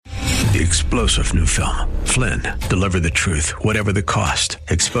The explosive new film, Flynn, deliver the truth, whatever the cost,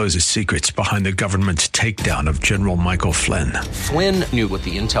 exposes secrets behind the government's takedown of General Michael Flynn. Flynn knew what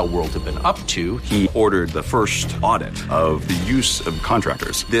the intel world had been up to. He ordered the first audit of the use of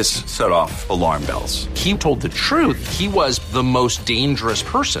contractors. This set off alarm bells. He told the truth. He was the most dangerous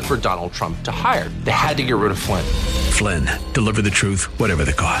person for Donald Trump to hire. They had to get rid of Flynn. Flynn, deliver the truth, whatever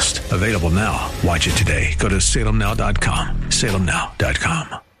the cost. Available now. Watch it today. Go to salemnow.com.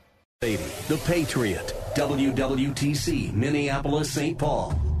 salemnow.com. The Patriot, WWTC, Minneapolis, St.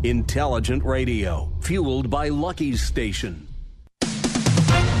 Paul. Intelligent radio, fueled by Lucky's Station.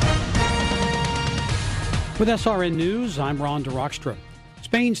 With SRN News, I'm Ron DeRockstra.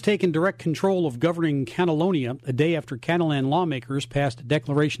 Spain's taken direct control of governing Catalonia a day after Catalan lawmakers passed a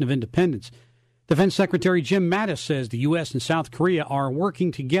declaration of independence. Defense Secretary Jim Mattis says the U.S. and South Korea are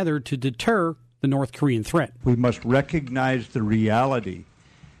working together to deter the North Korean threat. We must recognize the reality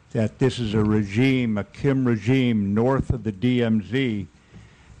that this is a regime, a Kim regime north of the DMZ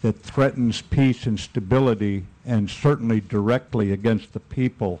that threatens peace and stability and certainly directly against the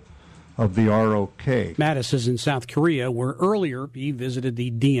people of the ROK. Mattis is in South Korea, where earlier he visited the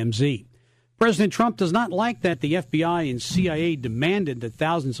DMZ. President Trump does not like that the FBI and CIA demanded that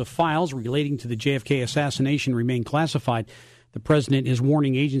thousands of files relating to the JFK assassination remain classified. The president is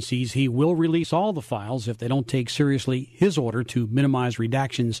warning agencies he will release all the files if they don't take seriously his order to minimize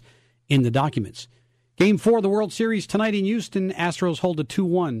redactions in the documents. Game 4 of the World Series tonight in Houston. Astros hold a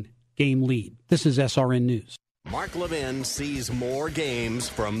 2-1 game lead. This is SRN News. Mark Levin sees more games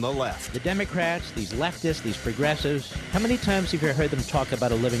from the left. The Democrats, these leftists, these progressives, how many times have you heard them talk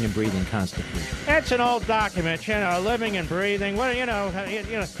about a living and breathing Constitution? That's an old document, living and breathing. Well,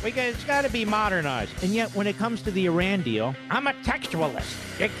 it's got to be modernized. And yet, when it comes to the Iran deal, I'm a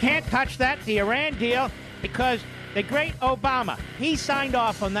textualist. You can't touch that, the Iran deal, because the great Obama, he signed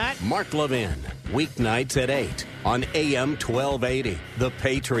off on that. Mark Levin, weeknights at 8 on AM 1280, The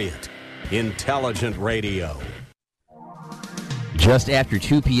Patriot. Intelligent radio. Just after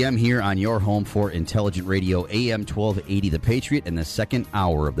 2 p.m. here on your home for Intelligent Radio, AM 1280 The Patriot, and the second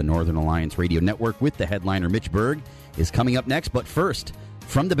hour of the Northern Alliance Radio Network with the headliner Mitch Berg is coming up next. But first,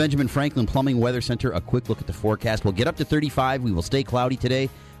 from the Benjamin Franklin Plumbing Weather Center, a quick look at the forecast. We'll get up to 35. We will stay cloudy today.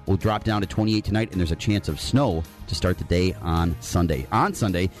 We'll drop down to 28 tonight, and there's a chance of snow to start the day on Sunday. On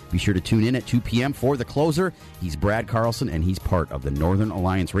Sunday, be sure to tune in at 2 p.m. for the closer. He's Brad Carlson, and he's part of the Northern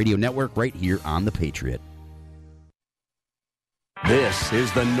Alliance Radio Network right here on The Patriot. This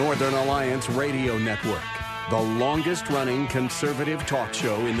is the Northern Alliance Radio Network, the longest-running conservative talk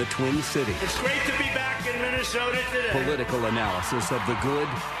show in the Twin Cities. It's great to be back in Minnesota today. Political analysis of the good,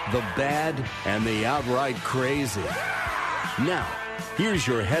 the bad, and the outright crazy. Now, here's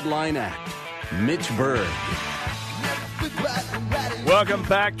your headline act, Mitch Berg. Welcome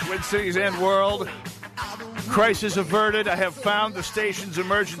back, Twin Cities and world. Crisis averted. I have found the station's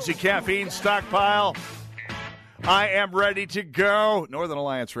emergency caffeine stockpile. I am ready to go. Northern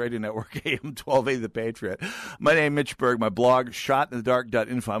Alliance Radio Network, AM 1280 The Patriot. My name is Mitch Berg. My blog,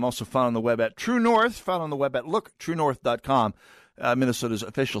 shotinthedark.info. I'm also found on the web at True North, found on the web at looktruenorth.com. Minnesota's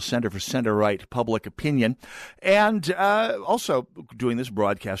official center for center-right public opinion. And also doing this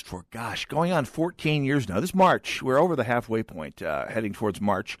broadcast for, going on 14 years now. This March, we're over the halfway point, heading towards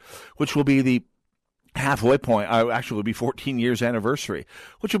March, which will be the halfway point. Actually, will be 14 years anniversary,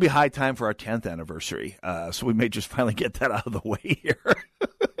 which will be high time for our 10th anniversary. So we may just finally get that out of the way here.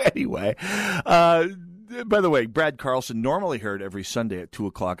 Anyway, by the way, Brad Carlson, normally heard every Sunday at 2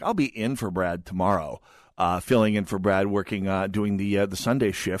 o'clock. I'll be in for Brad tomorrow. Filling in for Brad, working, doing the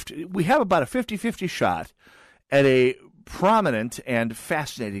Sunday shift. We have about a 50-50 shot at a prominent and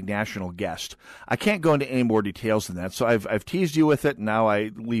fascinating national guest. I can't go into any more details than that, so I've teased you with it, and now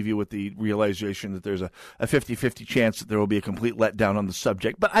I leave you with the realization that there's a 50-50 chance that there will be a complete letdown on the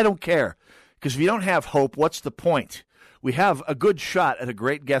subject. But I don't care, because if you don't have hope, what's the point? We have a good shot at a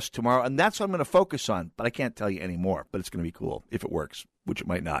great guest tomorrow, and that's what I'm going to focus on. But I can't tell you any more, but it's going to be cool if it works, which it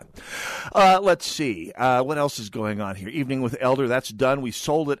might not. Let's see. What else is going on here? Evening with Elder, that's done. We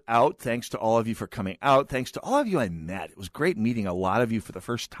sold it out. Thanks to all of you for coming out. Thanks to all of you I met. It was great meeting a lot of you for the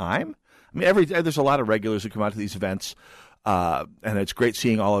first time. I mean, there's a lot of regulars who come out to these events, and it's great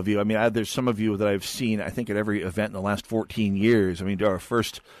seeing all of you. I mean, there's some of you that I've seen, I think, at every event in the last 14 years. I mean, our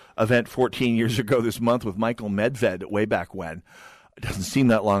first event 14 years ago this month with Michael Medved way back when. It doesn't seem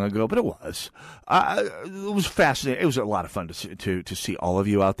that long ago, but it was. It was fascinating. It was a lot of fun to see all of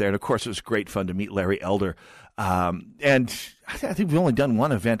you out there. And, of course, it was great fun to meet Larry Elder. And I think we've only done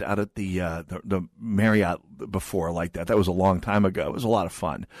one event out at the Marriott before like that. That was a long time ago. It was a lot of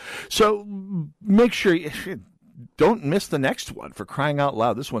fun. So make sure don't miss the next one, for crying out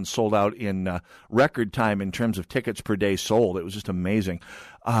loud. This one sold out in record time in terms of tickets per day sold. It was just amazing.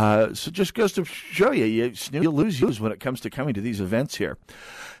 So just goes to show you lose when it comes to coming to these events here.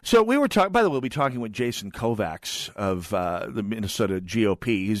 So we were talking, by the way, we'll be talking with Jason Kovacs of the Minnesota GOP.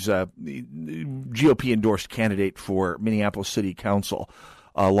 He's a GOP-endorsed candidate for Minneapolis City Council,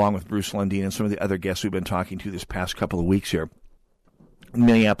 along with Bruce Lundeen and some of the other guests we've been talking to this past couple of weeks here.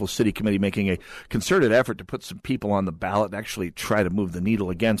 Minneapolis City Committee making a concerted effort to put some people on the ballot and actually try to move the needle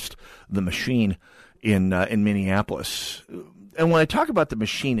against the machine in Minneapolis. And when I talk about the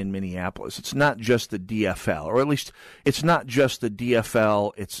machine in Minneapolis, it's not just the DFL, or at least it's not just the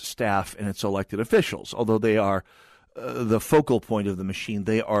DFL, its staff, and its elected officials, although they are the focal point of the machine.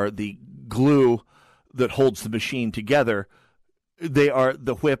 They are the glue that holds the machine together. They are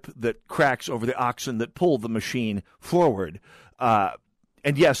the whip that cracks over the oxen that pull the machine forward.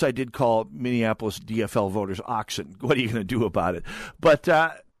 And yes, I did call Minneapolis DFL voters oxen. What are you going to do about it? But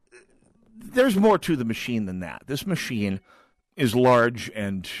there's more to the machine than that. This machine is large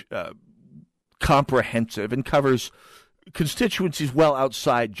and comprehensive and covers constituencies well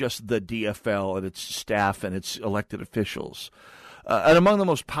outside just the DFL and its staff and its elected officials. And among the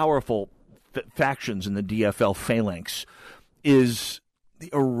most powerful factions in the DFL phalanx is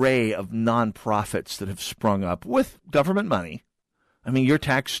the array of nonprofits that have sprung up with government money. I mean, your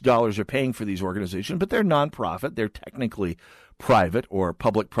tax dollars are paying for these organizations, but they're nonprofit. They're technically private or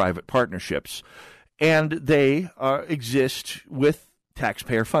public-private partnerships, and they exist with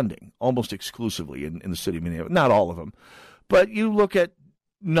taxpayer funding almost exclusively in the city of Minneapolis. Not all of them, but you look at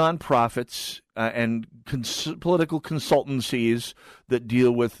nonprofits and political consultancies that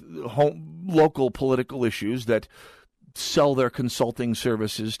deal with local political issues that sell their consulting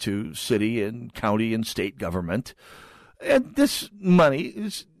services to city and county and state government. And this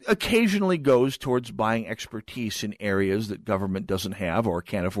money occasionally goes towards buying expertise in areas that government doesn't have or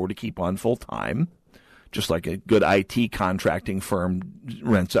can't afford to keep on full time, just like a good IT contracting firm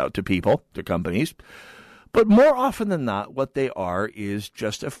rents out to people, to companies. But more often than not, what they are is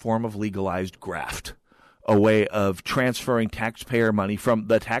just a form of legalized graft, a way of transferring taxpayer money from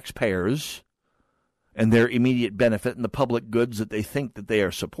the taxpayers and their immediate benefit and the public goods that they think that they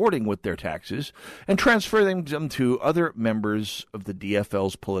are supporting with their taxes, and transferring them to other members of the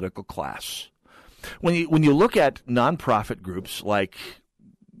DFL's political class. When you look at nonprofit groups like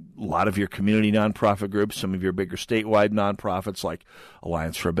a lot of your community nonprofit groups, some of your bigger statewide nonprofits like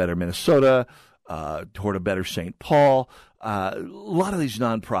Alliance for a Better Minnesota, Toward a Better St. Paul, a lot of these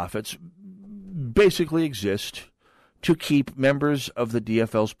nonprofits basically exist to keep members of the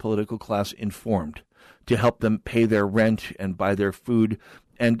DFL's political class informed, to help them pay their rent and buy their food,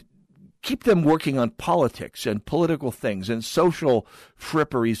 and keep them working on politics and political things and social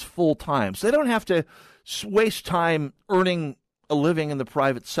fripperies full time. So they don't have to waste time earning a living in the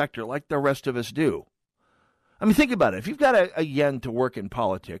private sector like the rest of us do. I mean, think about it. If you've got a yen to work in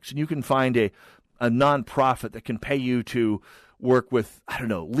politics and you can find a nonprofit that can pay you to work with, I don't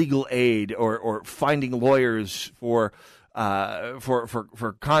know, legal aid or finding lawyers for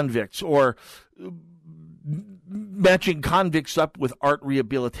convicts, or matching convicts up with art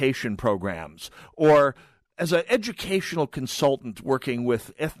rehabilitation programs, or as an educational consultant working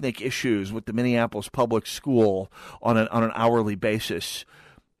with ethnic issues with the Minneapolis Public School on an hourly basis.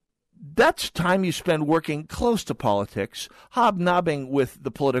 That's time you spend working close to politics, hobnobbing with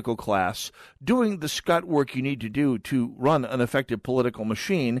the political class, doing the scut work you need to do to run an effective political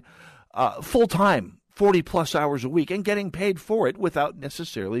machine full time, 40-plus hours a week, and getting paid for it without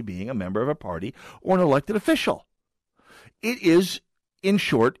necessarily being a member of a party or an elected official. It is, in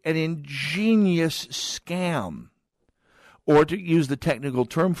short, an ingenious scam, or to use the technical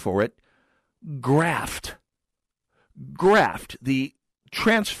term for it, graft. Graft, the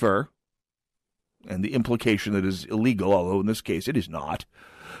transfer, and the implication that is illegal, although in this case it is not,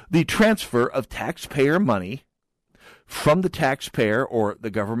 the transfer of taxpayer money from the taxpayer or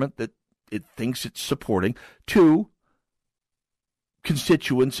the government that it thinks it's supporting to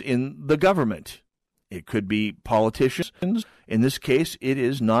constituents in the government. It could be politicians. In this case, it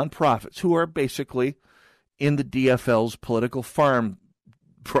is nonprofits who are basically in the DFL's political farm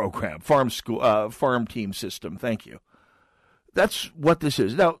program, farm team system. Thank you. That's what this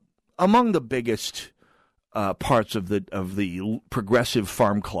is. Now, among the biggest parts of the progressive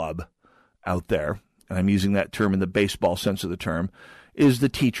farm club out there, and I'm using that term in the baseball sense of the term, is the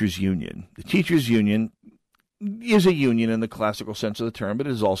teachers' union. The teachers' union is a union in the classical sense of the term, but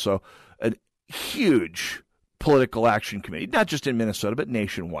it is also a huge political action committee, not just in Minnesota, but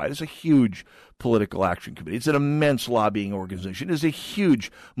nationwide. It's a huge political action committee. It's an immense lobbying organization. It's a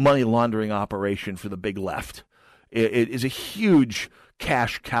huge money laundering operation for the big left. It is a huge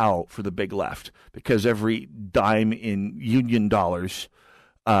cash cow for the big left because every dime in union dollars,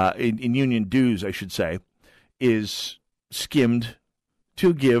 in union dues, I should say, is skimmed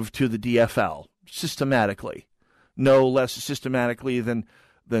to give to the DFL systematically, no less systematically than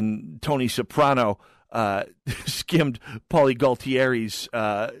Tony Soprano skimmed Paulie Gualtieri's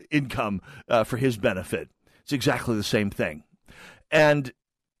income for his benefit. It's exactly the same thing. And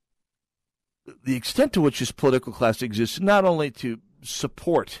the extent to which this political class exists, not only to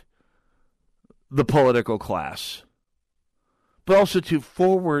support the political class, but also to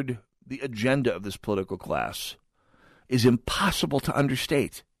forward the agenda of this political class, is impossible to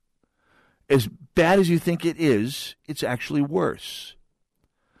understate. As bad as you think it is, it's actually worse.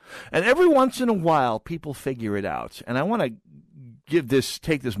 And every once in a while, people figure it out. And I want to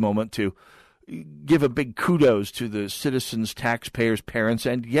take this moment to give a big kudos to the citizens, taxpayers, parents,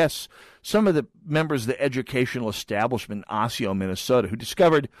 and yes, some of the members of the educational establishment in Osseo, Minnesota, who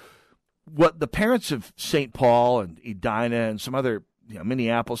discovered what the parents of St. Paul and Edina and some other,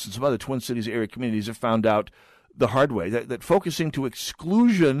 Minneapolis and some other Twin Cities area communities have found out the hard way, that focusing to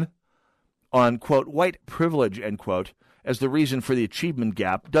exclusion on, quote, white privilege, end quote, as the reason for the achievement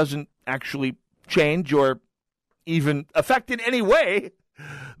gap doesn't actually change or even affect in any way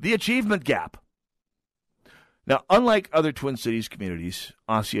the achievement gap. Now, unlike other Twin Cities communities,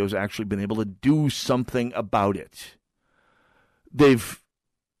 Osseo has actually been able to do something about it. They've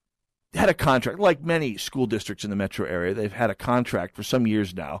had a contract, like many school districts in the metro area, they've had a contract for some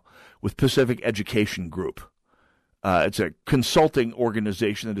years now with Pacific Education Group. It's a consulting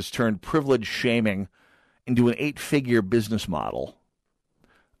organization that has turned privilege shaming into an 8-figure business model.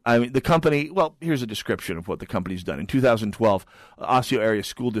 I mean, the company, well, here's a description of what the company's done. In 2012, Osseo Area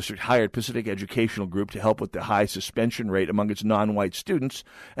School District hired Pacific Educational Group to help with the high suspension rate among its non-white students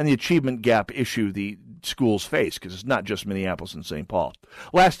and the achievement gap issue the schools face, because it's not just Minneapolis and St. Paul.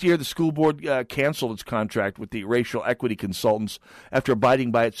 Last year, the school board canceled its contract with the racial equity consultants after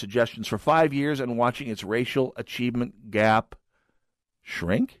abiding by its suggestions for 5 years and watching its racial achievement gap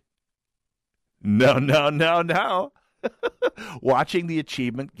shrink? No. Watching the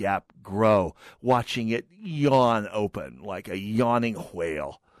achievement gap grow, watching it yawn open like a yawning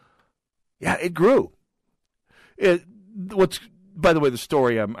whale. Yeah, it grew. By the way, the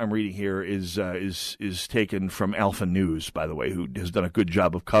story I'm reading here is taken from Alpha News, by the way, who has done a good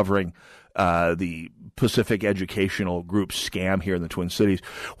job of covering the Pacific Educational Group scam here in the Twin Cities.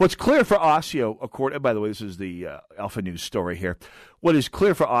 What's clear for Osseo, by the way, this is the Alpha News story here. What is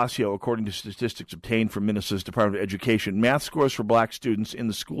clear for Osseo, according to statistics obtained from Minnesota's Department of Education, math scores for black students in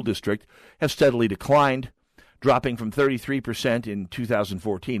the school district have steadily declined, dropping from 33% in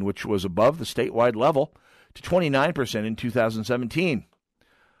 2014, which was above the statewide level, to 29% in 2017.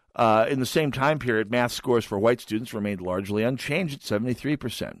 In the same time period, math scores for white students remained largely unchanged at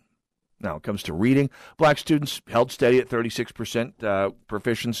 73%. Now, it comes to reading. Black students held steady at 36%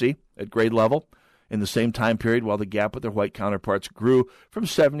 proficiency at grade level in the same time period, while the gap with their white counterparts grew from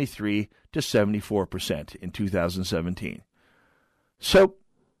 73 to 74% in 2017. So,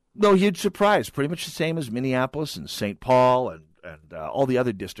 no huge surprise. Pretty much the same as Minneapolis and St. Paul and all the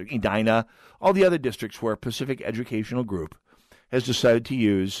other districts, Edina, all the other districts where Pacific Educational Group has decided to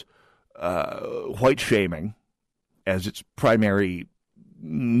use white shaming as its primary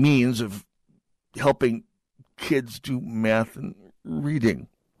means of helping kids do math and reading.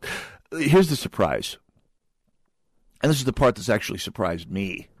 Here's the surprise. And this is the part that's actually surprised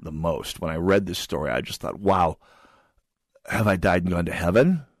me the most. When I read this story, I just thought, wow, have I died and gone to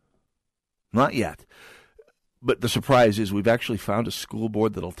heaven? Not yet. But the surprise is we've actually found a school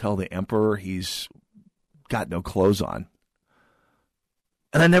board that'll tell the emperor he's got no clothes on.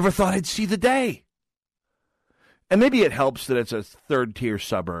 And I never thought I'd see the day. And maybe it helps that it's a third-tier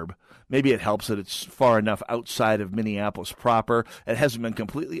suburb. Maybe it helps that it's far enough outside of Minneapolis proper. It hasn't been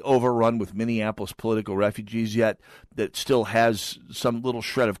completely overrun with Minneapolis political refugees yet, that still has some little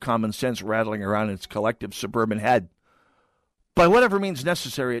shred of common sense rattling around in its collective suburban head. By whatever means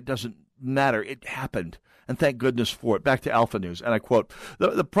necessary, it doesn't matter. It happened. And thank goodness for it. Back to Alpha News. And I quote,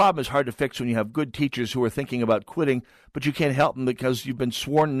 the problem is hard to fix when you have good teachers who are thinking about quitting, but you can't help them because you've been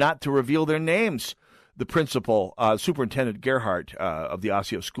sworn not to reveal their names. The principal, Superintendent Gerhardt of the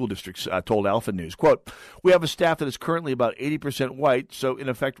Osseo School Districts, told Alpha News, quote, we have a staff that is currently about 80% white, so in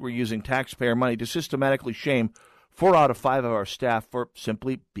effect we're using taxpayer money to systematically shame 4 out of 5 of our staff for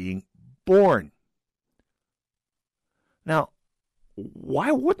simply being born. Now,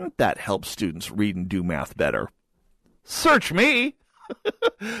 why wouldn't that help students read and do math better? Search me.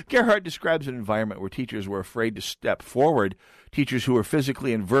 Gerhardt describes an environment where teachers were afraid to step forward, teachers who were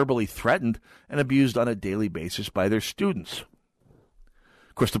physically and verbally threatened and abused on a daily basis by their students.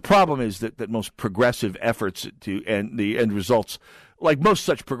 Of course, the problem is that most progressive efforts and the end results, like most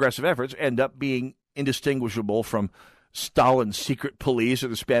such progressive efforts, end up being indistinguishable from Stalin's secret police or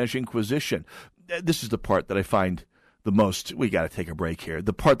the Spanish Inquisition. This is the part that I find the most, we got to take a break here,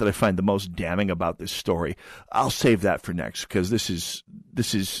 the part that I find the most damning about this story. I'll save that for next, because this is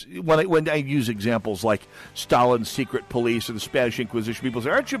when I use examples like Stalin's secret police or the Spanish Inquisition, people say,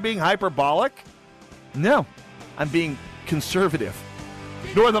 aren't you being hyperbolic? No, I'm being conservative.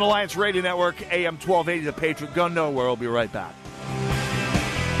 Northern Alliance Radio Network, AM 1280, The Patriot. Go nowhere. We'll be right back.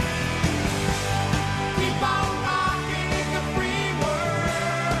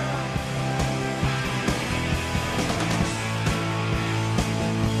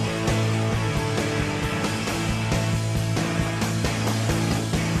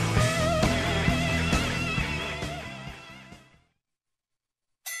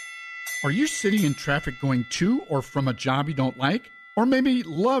 Are you sitting in traffic going to or from a job you don't like? Or maybe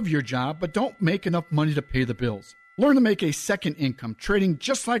love your job but don't make enough money to pay the bills? Learn to make a second income trading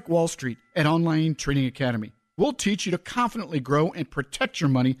just like Wall Street at Online Trading Academy. We'll teach you to confidently grow and protect your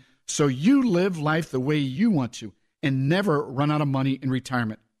money so you live life the way you want to and never run out of money in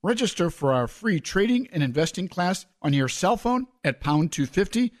retirement. Register for our free trading and investing class on your cell phone at pound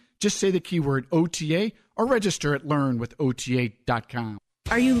 250. Just say the keyword OTA or register at learnwithota.com.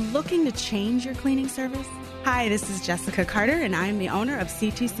 Are you looking to change your cleaning service? Hi, this is Jessica Carter, and I am the owner of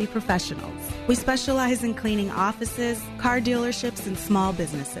CTC Professionals. We specialize in cleaning offices, car dealerships, and small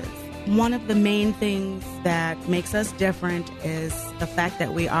businesses. One of the main things that makes us different is the fact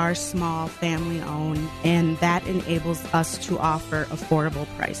that we are small, family-owned, and that enables us to offer affordable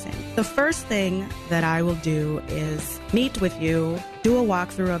pricing. The first thing that I will do is meet with you, do a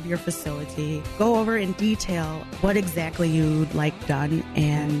walkthrough of your facility, go over in detail what exactly you'd like done,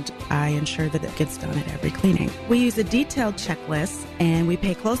 and I ensure that it gets done at every cleaning. We use a detailed checklist, and we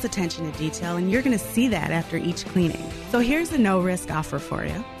pay close attention to detail, and you're going to see that after each cleaning. So here's a no-risk offer for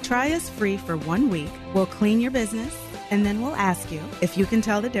you. Try us free for 1 week. We'll clean your business, and then we'll ask you if you can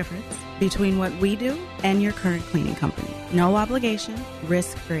tell the difference between what we do and your current cleaning company. No obligation,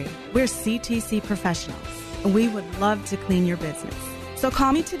 risk-free. We're CTC Professionals, and we would love to clean your business. So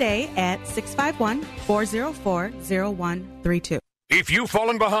call me today at 651-404-0132. If you've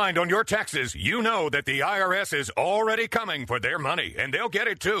fallen behind on your taxes, you know that the IRS is already coming for their money, and they'll get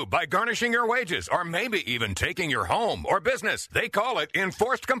it too by garnishing your wages or maybe even taking your home or business. They call it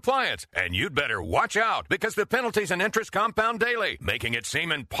enforced compliance, and you'd better watch out because the penalties and interest compound daily, making it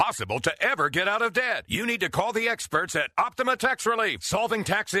seem impossible to ever get out of debt. You need to call the experts at Optima Tax Relief. Solving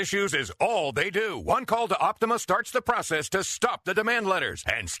tax issues is all they do. One call to Optima starts the process to stop the demand letters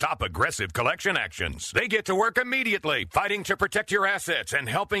and stop aggressive collection actions. They get to work immediately, fighting to protect your assets and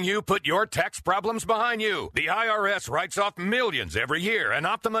helping you put your tax problems behind you. The IRS writes off millions every year, and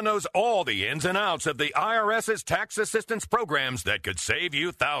Optima knows all the ins and outs of the IRS's tax assistance programs that could save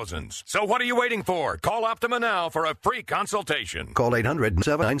you thousands. So what are you waiting for? Call Optima now for a free consultation. Call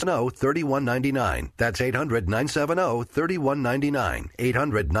 800-970-3199. That's 800-970-3199.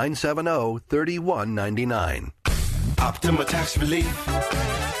 800-970-3199. Optima Tax Relief.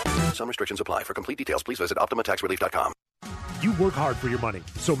 Some restrictions apply. For complete details, please visit OptimaTaxRelief.com. You work hard for your money,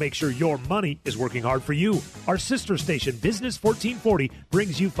 so make sure your money is working hard for you. Our sister station, Business 1440,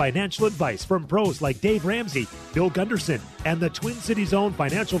 brings you financial advice from pros like Dave Ramsey, Bill Gunderson, and the Twin Cities' own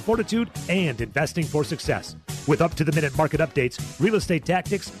Financial Fortitude and Investing for Success. With up-to-the-minute market updates, real estate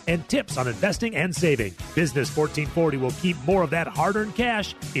tactics, and tips on investing and saving, Business 1440 will keep more of that hard-earned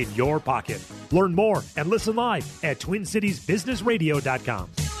cash in your pocket. Learn more and listen live at TwinCitiesBusinessRadio.com.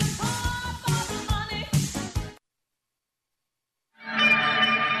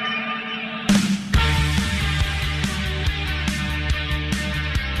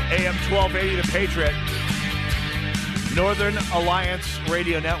 AM 1280, The Patriot. Northern Alliance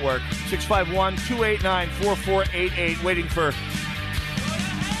Radio Network. 651-289-4488. Waiting for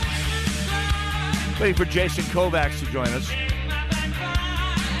Jason Kovacs to join us.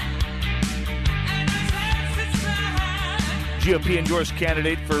 GOP endorsed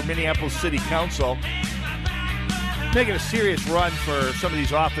candidate for Minneapolis City Council. Making a serious run for some of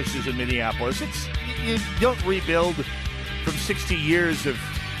these offices in Minneapolis. You don't rebuild from 60 years of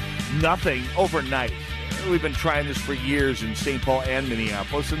nothing overnight. We've been trying this for years in St. Paul and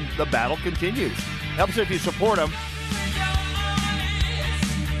Minneapolis, and the battle continues. Helps if you support them.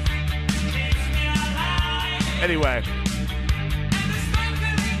 Anyway,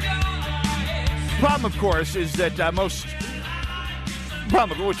 problem, of course, is that most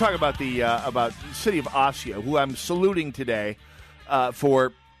problem. We're talking about the city of Osseo, who I'm saluting today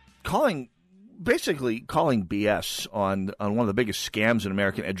for basically calling BS on one of the biggest scams in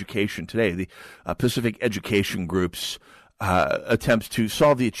American education today. The Pacific Education Group's attempts to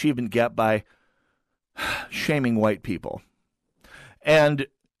solve the achievement gap by shaming white people. And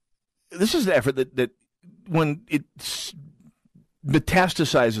this is an effort that when it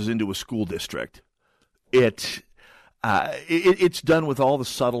metastasizes into a school district, it's done with all the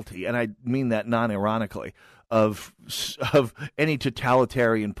subtlety, and I mean that non-ironically, of any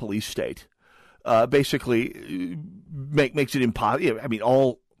totalitarian police state. Basically, makes it impossible. I mean,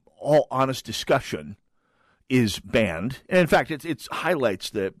 all honest discussion is banned, and in fact, it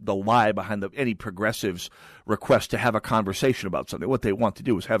highlights the lie behind any progressive's request to have a conversation about something. What they want to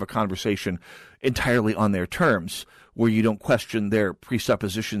do is have a conversation entirely on their terms, where you don't question their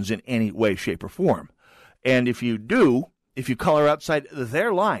presuppositions in any way, shape, or form. And if you color outside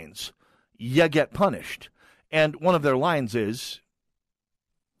their lines, you get punished. And one of their lines is,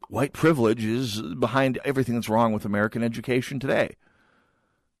 white privilege is behind everything that's wrong with American education today.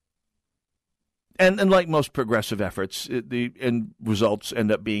 And like most progressive efforts, the end results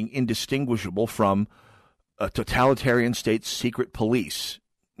end up being indistinguishable from a totalitarian state's secret police.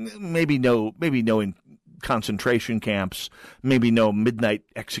 Maybe no in concentration camps, maybe no midnight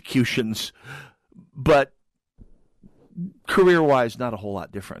executions, but career-wise, not a whole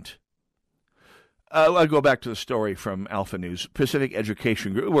lot different. I'll go back to the story from Alpha News. Pacific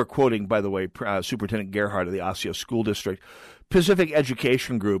Education Group, we're quoting, by the way, Superintendent Gerhardt of the Osseo School District. Pacific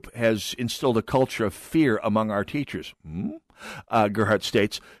Education Group has instilled a culture of fear among our teachers. Gerhardt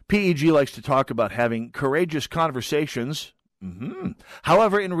states, PEG likes to talk about having courageous conversations.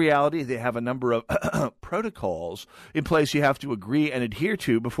 However, in reality, they have a number of protocols in place you have to agree and adhere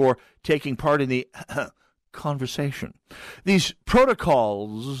to before taking part in the conversation. These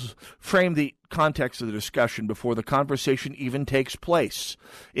protocols frame the context of the discussion before the conversation even takes place,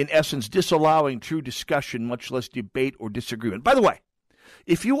 in essence disallowing true discussion, much less debate or disagreement. By the way,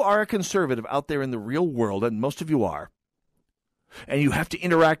 if you are a conservative out there in the real world, and most of you are, and you have to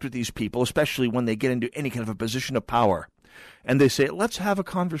interact with these people, especially when they get into any kind of a position of power, and they say, let's have a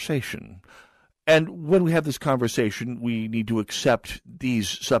conversation. And when we have this conversation, we need to accept these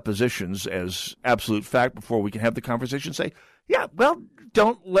suppositions as absolute fact before we can have the conversation. Say, yeah, well,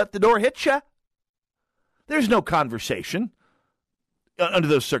 don't let the door hit you. There's no conversation under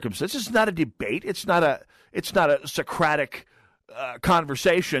those circumstances. It's not a debate. It's not a Socratic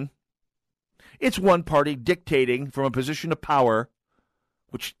conversation. It's one party dictating from a position of power,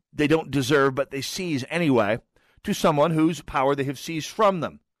 which they don't deserve, but they seize anyway, to someone whose power they have seized from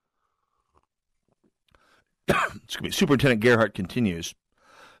them. Excuse me. Superintendent Gerhardt continues.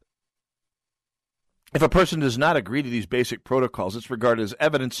 If a person does not agree to these basic protocols, it's regarded as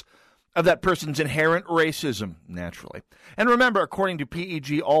evidence of that person's inherent racism, naturally. And remember, according to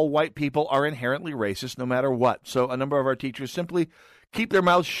PEG, all white people are inherently racist no matter what. So a number of our teachers simply keep their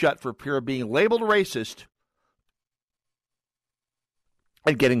mouths shut for fear of being labeled racist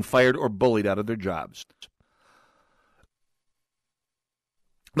and getting fired or bullied out of their jobs.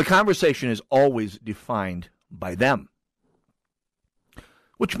 The conversation is always defined by them,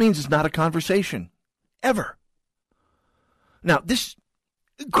 which means it's not a conversation, ever. Now, this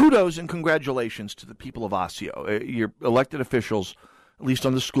kudos and congratulations to the people of Osseo, your elected officials, at least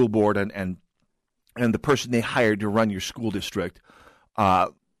on the school board, and the person they hired to run your school district,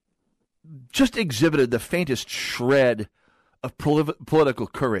 just exhibited the faintest shred of political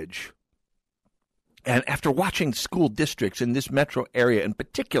courage. And after watching school districts in this metro area in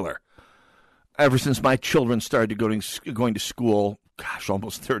particular, ever since my children started going to school,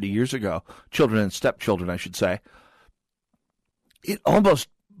 almost 30 years ago, children and stepchildren, I should say, it almost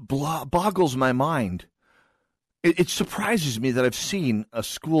boggles my mind. It surprises me that I've seen a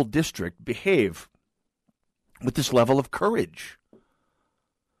school district behave with this level of courage.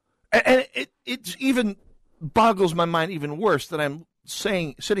 And it even boggles my mind even worse that I'm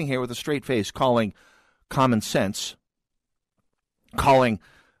sitting here with a straight face calling common sense, calling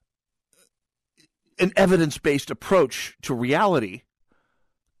an evidence-based approach to reality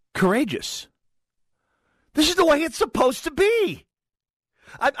courageous. This is the way it's supposed to be.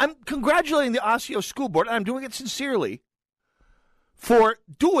 I'm congratulating the Osseo School Board, and I'm doing it sincerely, for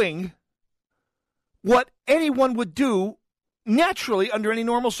doing what anyone would do naturally under any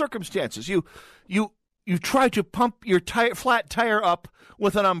normal circumstances. You try to pump your flat tire up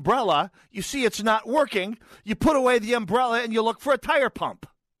with an umbrella. You see it's not working. You put away the umbrella and you look for a tire pump.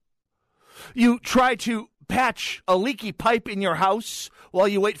 You try to patch a leaky pipe in your house while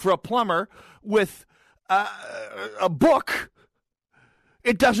you wait for a plumber with a book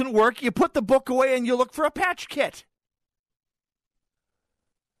It doesn't work. You put the book away and you look for a patch kit.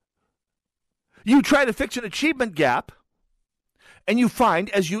 You try to fix an achievement gap, and you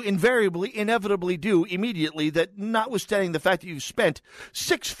find, as you inevitably do immediately, that notwithstanding the fact that you've spent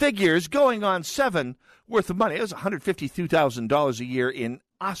 6 figures going on 7 worth of money, it was $152,000 a year in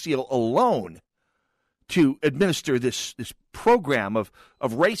Osseo alone to administer this program of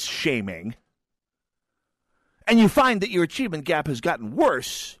race shaming, and you find that your achievement gap has gotten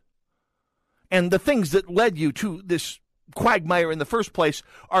worse, and the things that led you to this quagmire in the first place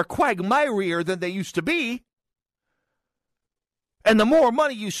are quagmirier than they used to be. And the more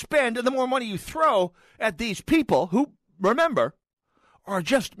money you spend and the more money you throw at these people who, remember, are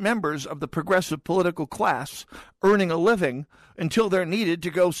just members of the progressive political class earning a living until they're needed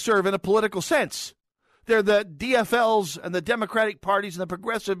to go serve in a political sense. They're the DFLs and the Democratic parties and the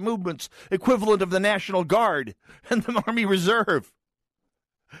progressive movements equivalent of the National Guard and the Army Reserve.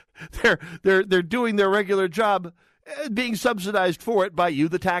 They're doing their regular job, being subsidized for it by you,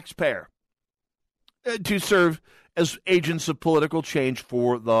 the taxpayer, to serve as agents of political change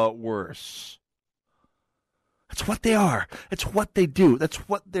for the worse. That's what they are. It's what they do. That's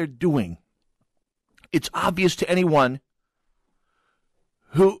what they're doing. It's obvious to anyone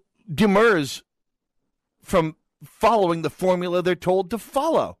who demurs from following the formula they're told to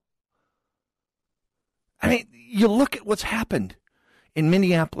follow. I mean, you look at what's happened in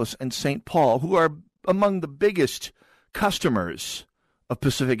Minneapolis and St. Paul, who are among the biggest customers of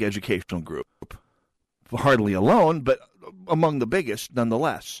Pacific Educational Group. Hardly alone, but among the biggest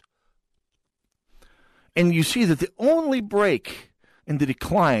nonetheless. And you see that the only break in the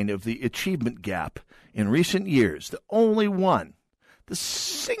decline of the achievement gap in recent years, the only one, the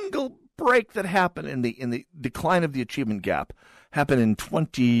single break that happened in the decline of the achievement gap happened in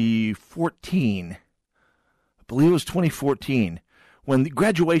 2014. I believe it was 2014, when the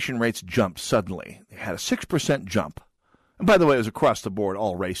graduation rates jumped suddenly. They had a 6% jump. And by the way, it was across the board,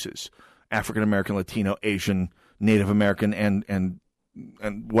 all races. African American, Latino, Asian, Native American, and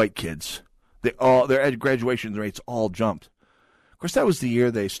white kids. Their graduation rates all jumped. Of course, that was the year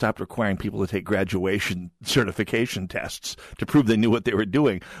they stopped requiring people to take graduation certification tests to prove they knew what they were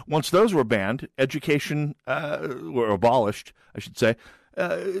doing. Once those were banned, education were abolished, I should say.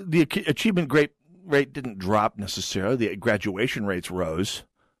 The achievement rate didn't drop necessarily. The graduation rates rose,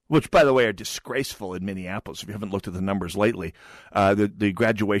 which, by the way, are disgraceful in Minneapolis. If you haven't looked at the numbers lately, the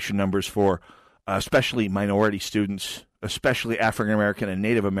graduation numbers for especially minority students, especially African American and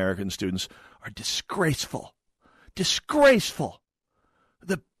Native American students, are disgraceful. Disgraceful.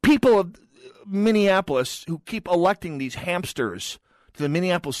 The people of Minneapolis who keep electing these hamsters to the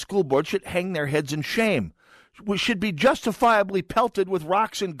Minneapolis School Board should hang their heads in shame. We should be justifiably pelted with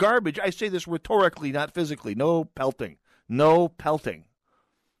rocks and garbage. I say this rhetorically, not physically. No pelting. No pelting.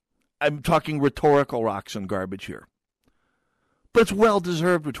 I'm talking rhetorical rocks and garbage here. But it's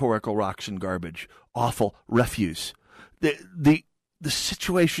well-deserved rhetorical rocks and garbage. Awful refuse. The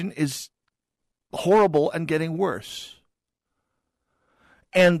situation is horrible and getting worse.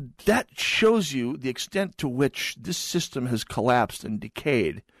 And that shows you the extent to which this system has collapsed and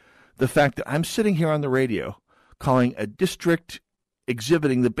decayed. The fact that I'm sitting here on the radio calling a district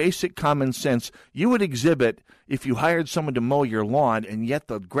exhibiting the basic common sense you would exhibit if you hired someone to mow your lawn, and yet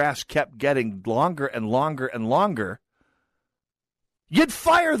the grass kept getting longer and longer and longer, you'd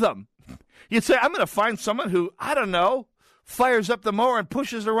fire them. You'd say, I'm going to find someone who, I don't know, fires up the mower and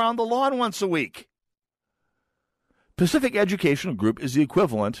pushes around the lawn once a week. Pacific Educational Group is the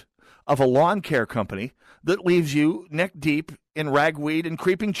equivalent of a lawn care company that leaves you neck deep in ragweed and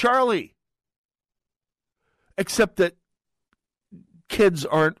creeping Charlie. Except that kids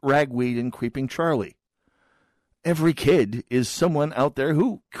aren't ragweed and creeping Charlie. Every kid is someone out there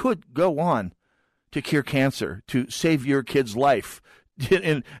who could go on to cure cancer, to save your kid's life,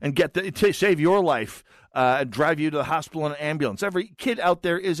 and to save your life, drive you to the hospital in an ambulance. Every kid out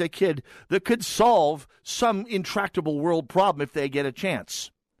there is a kid that could solve some intractable world problem if they get a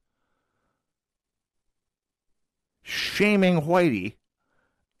chance. Shaming Whitey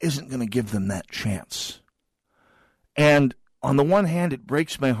isn't going to give them that chance. And on the one hand, it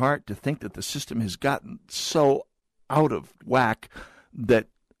breaks my heart to think that the system has gotten so out of whack that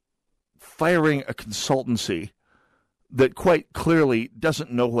firing a consultancy that quite clearly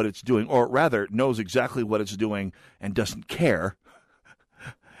doesn't know what it's doing, or rather knows exactly what it's doing and doesn't care,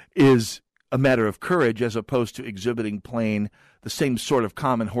 is a matter of courage as opposed to exhibiting plain the same sort of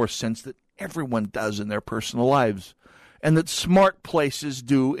common horse sense that everyone does in their personal lives and that smart places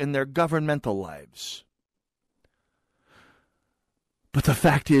do in their governmental lives. But the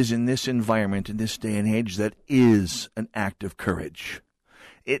fact is, in this environment, in this day and age, that is an act of courage.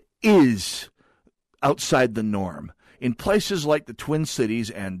 is outside the norm. In places like the Twin Cities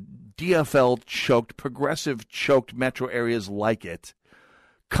and DFL-choked, progressive-choked metro areas like it,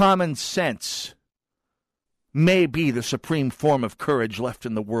 common sense may be the supreme form of courage left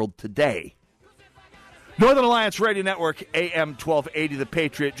in the world today. Northern Alliance Radio Network, AM 1280, The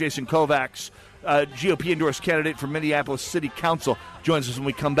Patriot. Jason Kovacs, GOP-endorsed candidate for Minneapolis City Council, joins us when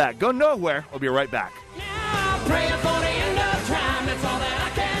we come back. Go nowhere. We'll be right back. Yeah, praying for the end of time. That's all that I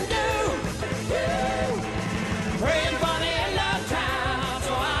can do. Woo. Praying for the end of time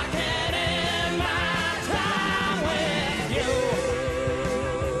so I can end my time with you.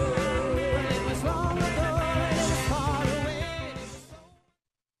 It was long ago and it was far away.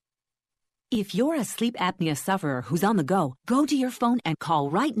 If you're a sleep apnea sufferer who's on the go, go to your phone and call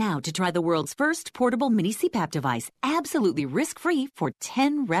right now to try the world's first portable mini CPAP device, absolutely risk-free for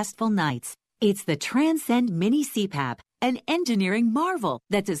 10 restful nights. It's the Transcend Mini CPAP, an engineering marvel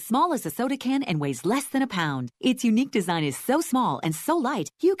that's as small as a soda can and weighs less than a pound. Its unique design is so small and so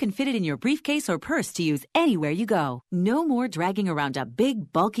light, you can fit it in your briefcase or purse to use anywhere you go. No more dragging around a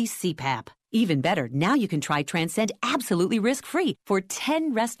big, bulky CPAP. Even better, now you can try Transcend absolutely risk-free for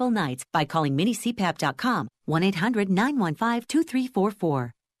 10 restful nights by calling minicpap.com, 1-800-915-2344.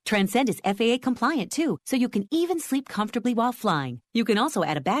 Transcend is FAA compliant too, so you can even sleep comfortably while flying. You can also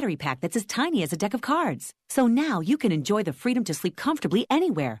add a battery pack that's as tiny as a deck of cards. So now you can enjoy the freedom to sleep comfortably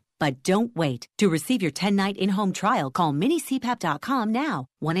anywhere. But don't wait. To receive your 10-night in-home trial, call minicpap.com now,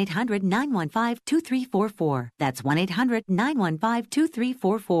 1-800-915-2344. That's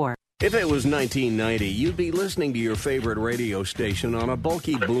 1-800-915-2344. If it was 1990, you'd be listening to your favorite radio station on a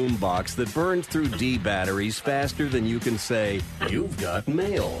bulky boombox that burns through D batteries faster than you can say, "You've got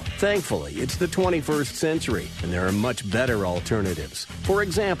mail." Thankfully, it's the 21st century, and there are much better alternatives. For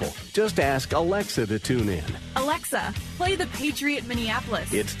example, just ask Alexa to tune in. Alexa, play The Patriot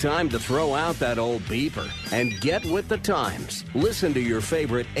Minneapolis. It's time to throw out that old beeper and get with the times. Listen to your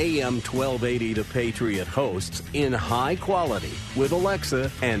favorite AM 1280 The Patriot hosts in high quality with Alexa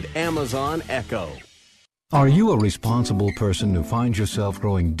and Amazon Echo. Are you a responsible person who finds yourself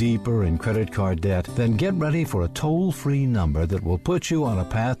growing deeper in credit card debt? Then get ready for a toll-free number that will put you on a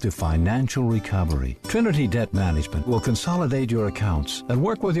path to financial recovery. Trinity Debt Management will consolidate your accounts and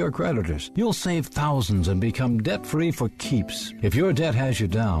work with your creditors. You'll save thousands and become debt-free for keeps. If your debt has you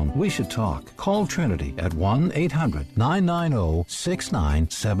down, we should talk. Call Trinity at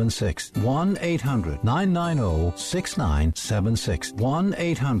 1-800-990-6976. 1-800-990-6976.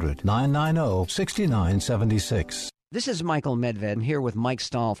 1-800-990-6976. This is Michael Medved. I'm here with Mike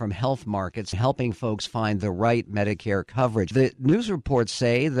Stahl from Health Markets, helping folks find the right Medicare coverage. The news reports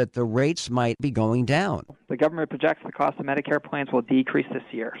say that the rates might be going down. The government projects the cost of Medicare plans will decrease this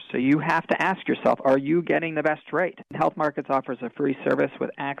year. So you have to ask yourself, are you getting the best rate? Health Markets offers a free service with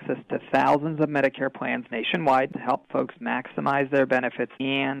access to thousands of Medicare plans nationwide to help folks maximize their benefits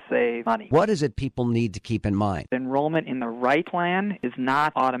and save money. What is it people need to keep in mind? Enrollment in the right plan is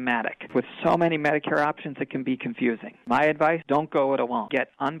not automatic. With so many Medicare options, it can be confusing. My advice, don't go it alone. Get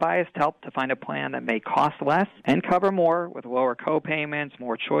unbiased help to find a plan that may cost less and cover more with lower co-payments,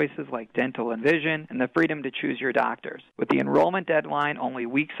 more choices like dental and vision, and the freedom to choose your doctors. With the enrollment deadline only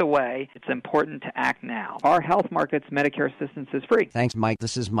weeks away, it's important to act now. Our Health Markets Medicare assistance is free. Thanks, Mike.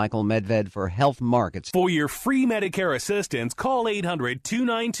 This is Michael Medved for Health Markets. For your free Medicare assistance, call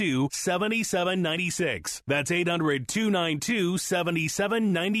 800-292-7796. That's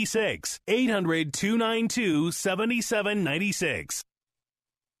 800-292-7796. 800-292-7796.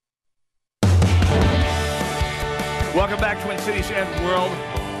 Welcome back, Twin Cities and World.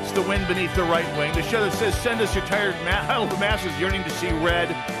 It's the wind beneath the right wing. The show that says, send us your tired masses yearning to see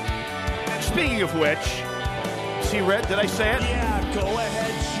red. Speaking of which, see red? Did I say it? Yeah, go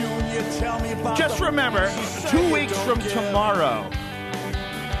ahead, Junior. Tell me about Just remember, 2 weeks from tomorrow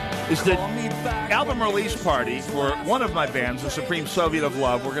is the album release party for one of my bands, the Supreme Soviet of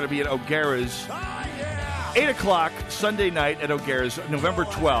Love. We're going to be at O'Gara's 8 o'clock Sunday night at O'Gara's, November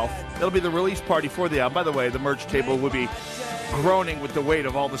 12th. That'll be the release party for the album. By the way, the merch table will be groaning with the weight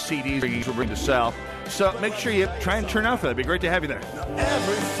of all the CDs we'll bring to sell. So make sure you try and turn out for that. It'd be great to have you there.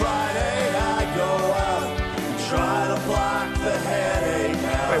 Every Friday I go out and try to block the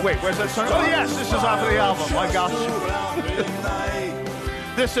headache. Wait, where's that song? Oh, yes, this is off of the album. My gosh.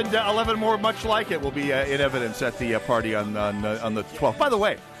 This and 11 more much like it will be in evidence at the party on the 12th. By the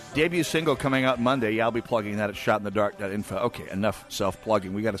way, Debut single coming out Monday. Yeah, I'll be plugging that at shotinthedark.info. Okay, enough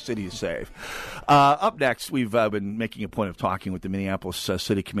self-plugging. We got a city to save. Up next, we've been making a point of talking with the Minneapolis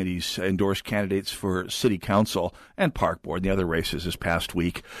City Committee's endorsed candidates for City Council and Park Board and the other races this past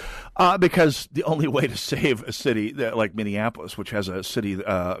week, because the only way to save a city like Minneapolis, which has a city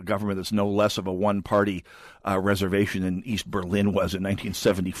government that's no less of a one-party reservation than East Berlin was in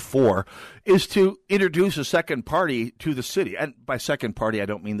 1974, is to introduce a second party to the city. And by second party, I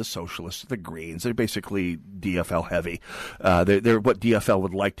don't mean the socialists, the Greens. They're basically DFL heavy. They're what DFL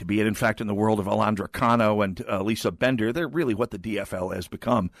would like to be. And in fact, in the world of Alondra Cano and Lisa Bender, they're really what the DFL has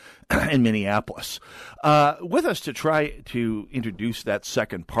become in Minneapolis. With us to try to introduce that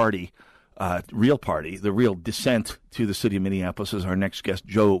second party, real party, the real dissent to the city of Minneapolis, is our next guest,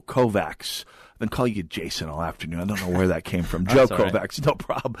 Joe Kovacs. I've been calling you Jason all afternoon. I don't know where that came from. Joe Kovacs, right. No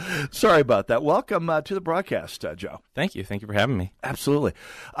problem. Sorry about that. Welcome to the broadcast, Joe. Thank you. Thank you for having me. Absolutely.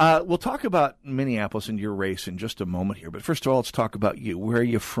 We'll talk about Minneapolis and your race in just a moment here. But first of all, let's talk about you. Where are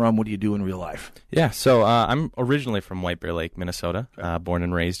you from? What do you do in real life? Yeah, so I'm originally from White Bear Lake, Minnesota, born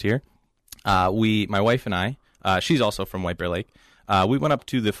and raised here. My wife and I, she's also from White Bear Lake. We went up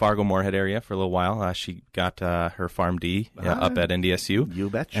to the Fargo-Moorhead area for a little while. She got her Pharm D up at NDSU. You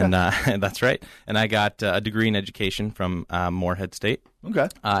betcha. And that's right. And I got a degree in education from Moorhead State. Okay.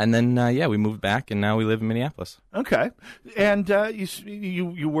 And then, we moved back, and now we live in Minneapolis. Okay. And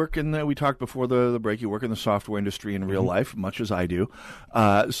you work in, we talked before the break, you work in the software industry in real life, much as I do.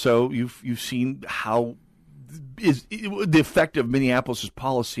 So you've seen how is the effect of Minneapolis'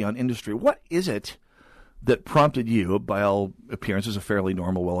 policy on industry. What is it that prompted you, by all appearances, a fairly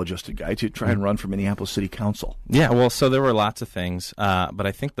normal, well-adjusted guy, to try and run for Minneapolis City Council? Yeah, well, so there were lots of things, but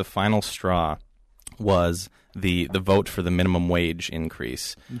I think the final straw was the vote for the minimum wage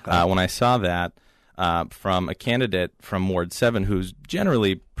increase. Okay. When I saw that from a candidate from Ward 7 who's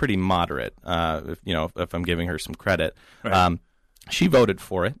generally pretty moderate, if I'm giving her some credit, right. She voted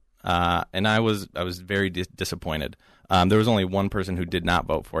for it, and I was very disappointed. There was only one person who did not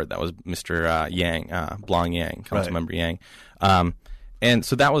vote for it. That was Mr. Yang, Blong Yang, Councilmember Yang. And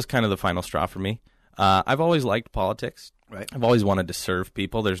so that was kind of the final straw for me. I've always liked politics. Right. I've always wanted to serve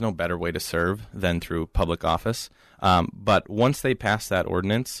people. There's no better way to serve than through public office. But once they passed that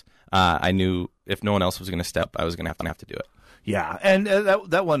ordinance, I knew if no one else was going to step, I was going to have to do it. Yeah, and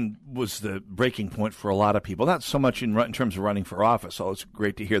that one was the breaking point for a lot of people. Not so much in terms of running for office, although it's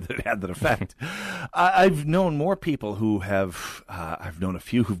great to hear that it had that effect. I've known more people who have. I've known a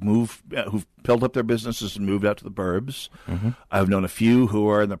few who've built up their businesses and moved out to the burbs. Mm-hmm. I've known a few who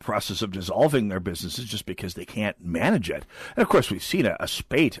are in the process of dissolving their businesses just because they can't manage it. And of course, we've seen a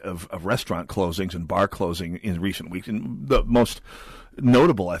spate of restaurant closings and bar closing in recent weeks. And the most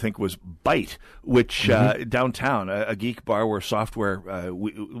notable, I think, was Byte, which downtown, a geek bar where software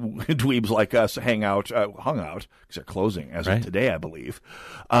dweebs like us hung out, because they're closing as of today, I believe.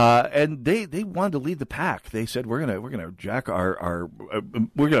 And they wanted to lead the pack. They said we're gonna jack we're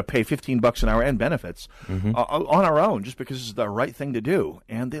gonna pay $15 an hour and benefits on our own just because it's the right thing to do.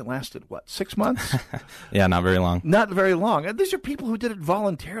 And they lasted 6 months? Yeah, not very long. Not very long. And these are people who did it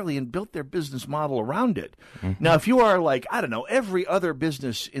voluntarily and built their business model around it. Now, if you are like, I don't know, every other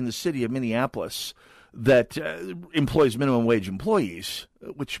business in the city of Minneapolis that employs minimum wage employees,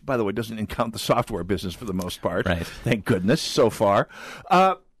 which, by the way, doesn't count the software business for the most part. Right. Thank goodness so far.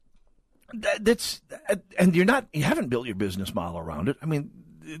 That's and you haven't built your business model around it. I mean,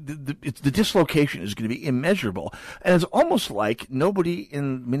 the dislocation is going to be immeasurable, and it's almost like nobody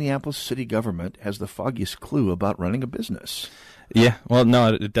in Minneapolis city government has the foggiest clue about running a business. Yeah, well,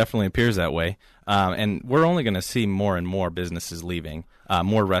 no, it definitely appears that way. And we're only going to see more and more businesses leaving,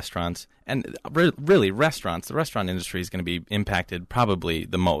 more restaurants. And really, restaurants, the restaurant industry is going to be impacted probably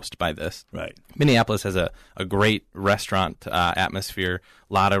the most by this. Right. Minneapolis has a great restaurant atmosphere,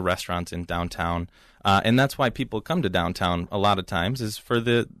 a lot of restaurants in downtown. And that's why people come to downtown a lot of times, is for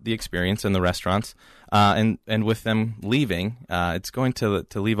the experience in the restaurants. And with them leaving, it's going to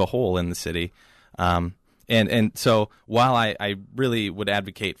leave a hole in the city. And so while I really would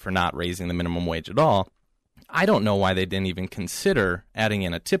advocate for not raising the minimum wage at all, I don't know why they didn't even consider adding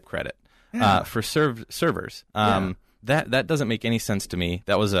in a tip credit for servers. That doesn't make any sense to me.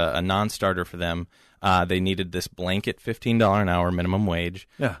 That was a non-starter for them. They needed this blanket $15 an hour minimum wage.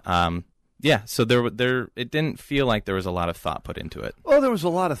 Yeah. Yeah, so it didn't feel like there was a lot of thought put into it. Well, there was a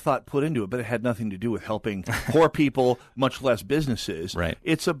lot of thought put into it, but it had nothing to do with helping poor people, much less businesses. Right.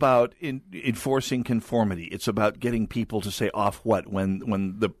 It's about enforcing conformity. It's about getting people to say off what when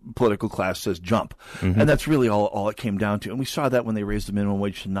the political class says jump. And that's really all it came down to. And we saw that when they raised the minimum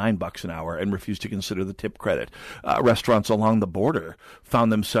wage to $9 an hour and refused to consider the tip credit. Restaurants along the border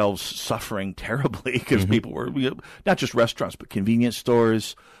found themselves suffering terribly because people were, not just restaurants, but convenience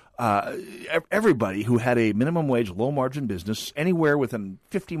stores, everybody who had a minimum wage, low margin business anywhere within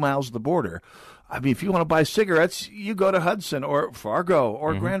 50 miles of the border. I mean, if you want to buy cigarettes, you go to Hudson or Fargo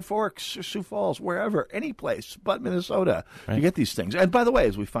or Grand Forks or Sioux Falls, wherever, any place but Minnesota. Right. You get these things. And by the way,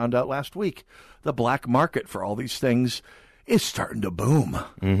 as we found out last week, the black market for all these things is starting to boom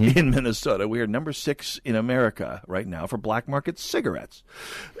in Minnesota. We are number 6 in America right now for black market cigarettes.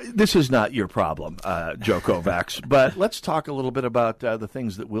 This is not your problem, Joe Kovacs, but let's talk a little bit about the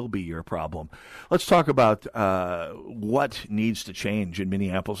things that will be your problem. Let's talk about what needs to change in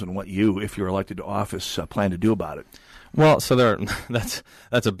Minneapolis and what you, if you're elected to office, plan to do about it. Well, so that's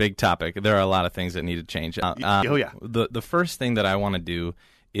a big topic. There are a lot of things that need to change. Oh, yeah. The first thing that I want to do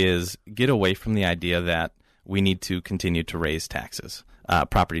is get away from the idea that we need to continue to raise taxes,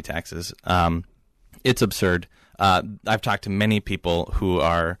 property taxes. It's absurd. I've talked to many people who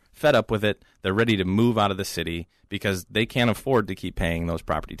are fed up with it. They're ready to move out of the city because they can't afford to keep paying those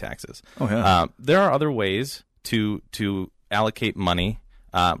property taxes. Oh, yeah. There are other ways to allocate money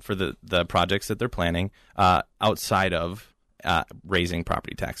for the projects that they're planning outside of raising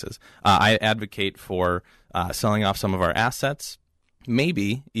property taxes. I advocate for selling off some of our assets,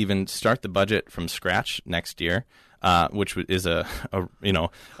 maybe even start the budget from scratch next year, which is a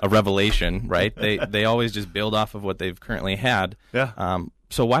revelation, right? They always just build off of what they've currently had. Yeah.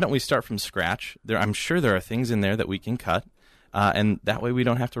 So why don't we start from scratch? I'm sure there are things in there that we can cut, and that way we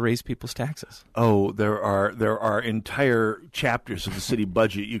don't have to raise people's taxes. Oh, there are entire chapters of the city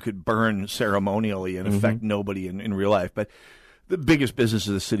budget you could burn ceremonially and affect nobody in real life. But the biggest business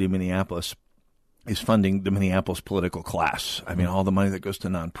of the city of Minneapolis is funding the Minneapolis political class. I mean, all the money that goes to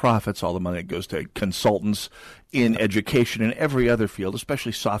nonprofits, all the money that goes to consultants in education and every other field,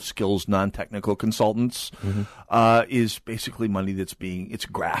 especially soft skills, non-technical consultants, is basically money it's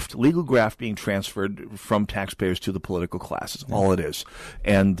graft, legal graft being transferred from taxpayers to the political class. It's all it is.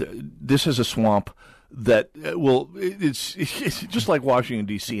 And this is a swamp that it's just like Washington,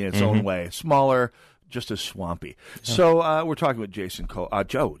 D.C. in its own way. Smaller, just as swampy. So we're talking with Joe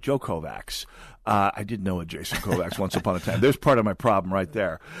Kovacs. I did know a Jason Kovacs once upon a time. There's part of my problem right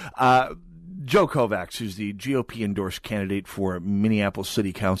there. Joe Kovacs, who's the GOP-endorsed candidate for Minneapolis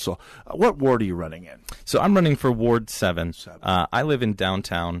City Council. What ward are you running in? So I'm running for Ward 7. I live in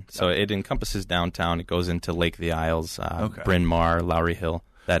downtown, so it encompasses downtown. It goes into Lake of the Isles, Bryn Mawr, Lowry Hill,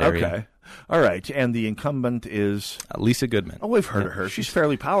 that area. Okay. All right, and the incumbent is? Lisa Goodman. Oh, we've heard of her. She's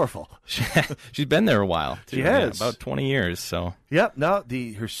fairly powerful. She's been there a while, too. She has. Yeah, about 20 years, so. Yep, no,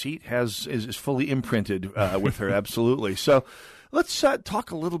 her seat is fully imprinted with her, absolutely. So let's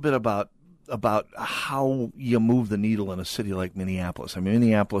talk a little bit about how you move the needle in a city like Minneapolis. I mean,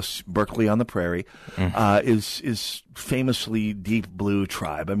 Minneapolis, Berkeley on the Prairie, is famously deep blue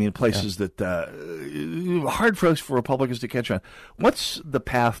tribe. I mean, places that hard for Republicans to catch on. What's the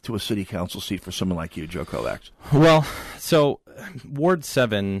path to a city council seat for someone like you, Joe Kovacs? Well, so Ward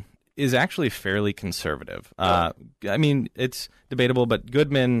 7 is actually fairly conservative. I mean, it's debatable, but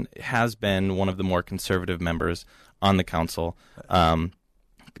Goodman has been one of the more conservative members on the council.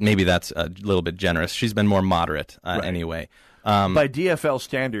 Maybe that's a little bit generous. She's been more moderate anyway. By DFL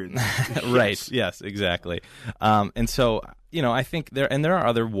standards. Right, yes, exactly. And so, I think there are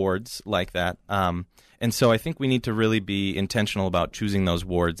other wards like that. And so I think we need to really be intentional about choosing those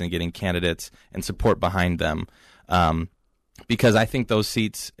wards and getting candidates and support behind them. Because I think those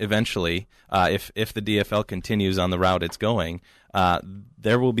seats eventually, if the DFL continues on the route it's going,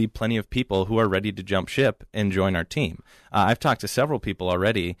 there will be plenty of people who are ready to jump ship and join our team. I've talked to several people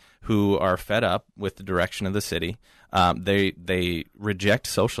already who are fed up with the direction of the city. They reject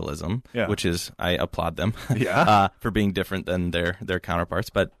socialism, which is, I applaud them for being different than their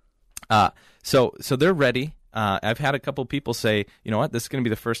counterparts. But so they're ready. I've had a couple people say, you know what, this is going to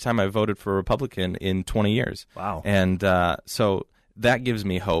be the first time I've voted for a Republican in 20 years. Wow. And so that gives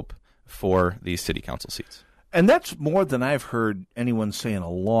me hope for these city council seats. And that's more than I've heard anyone say in a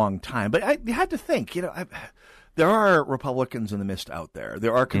long time. But you had to think, there are Republicans in the mist out there.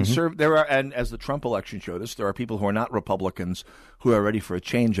 There are there are, and as the Trump election showed us, there are people who are not Republicans who are ready for a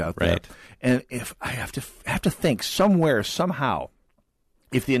change out there. Right. And if I have to think somewhere, somehow,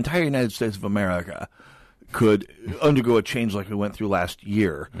 if the entire United States of America could undergo a change like we went through last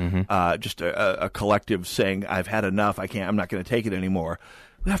year, just a collective saying, I've had enough, I'm not going to take it anymore.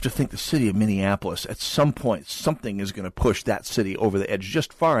 We have to think the city of Minneapolis, at some point, something is going to push that city over the edge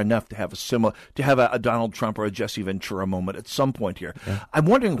just far enough to have a Donald Trump or a Jesse Ventura moment at some point here. Yeah. I'm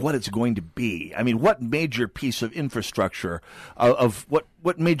wondering what it's going to be. I mean, what major piece of infrastructure, of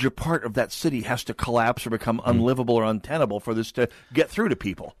what major part of that city has to collapse or become unlivable or untenable for this to get through to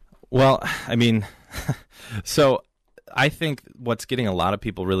people? Well, I mean, so I think what's getting a lot of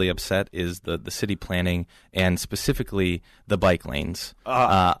people really upset is the city planning and specifically the bike lanes.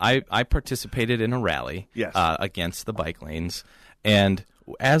 I participated in a rally against the bike lanes, and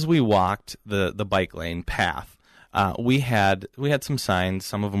as we walked the bike lane path, we had some signs.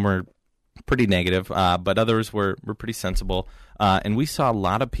 Some of them were pretty negative, but others were pretty sensible, and we saw a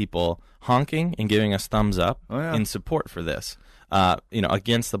lot of people honking and giving us thumbs up in support for this.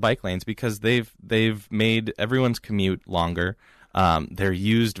 Against the bike lanes, because they've made everyone's commute longer. They're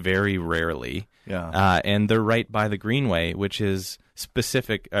used very rarely, and they're right by the greenway, which is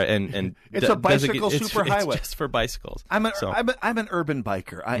specific and it's a bicycle superhighway. It's just for bicycles. I'm an urban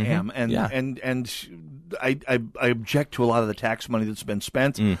biker. I am, and I object to a lot of the tax money that's been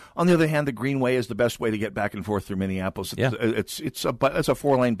spent. On the other hand, the greenway is the best way to get back and forth through Minneapolis. It's a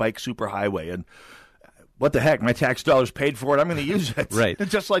 4-lane bike superhighway, and what the heck? My tax dollars paid for it. I'm going to use it. Right.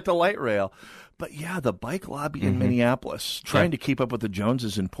 Just like the light rail. But yeah, the bike lobby in Minneapolis, trying to keep up with the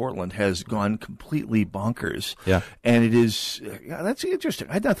Joneses in Portland, has gone completely bonkers. Yeah. And it is, that's interesting.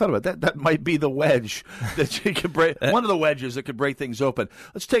 I thought about that. That might be the wedge that you could break, one of the wedges that could break things open.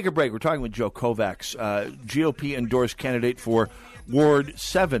 Let's take a break. We're talking with Joe Kovacs, GOP endorsed candidate for Ward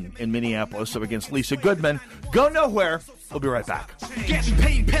 7 in Minneapolis, up against Lisa Goodman. Go nowhere. We'll be right back. Getting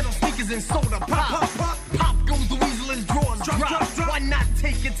paid, pedal sneakers and soda pop. Pop goes the weasel and drawers drop. Why not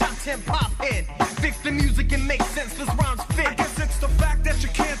take your top 10 pop hit? Fix the music and make sense, this rhymes fit. I guess it's the fact that you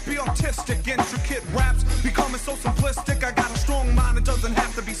can't be artistic. Intricate raps becoming so simplistic. I got a strong mind, it doesn't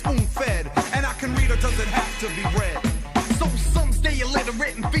have to be spoon-fed. And I can read, it doesn't have to be read. So some stay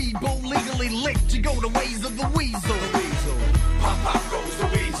illiterate and feeble, legally licked. You go the ways of the weasel. The weasel. Pop, pop goes the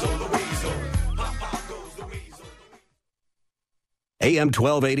weasel, the weasel. Pop, pop goes the weasel. AM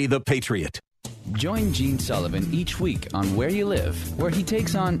 1280, The Patriot. Join Gene Sullivan each week on Where You Live, where he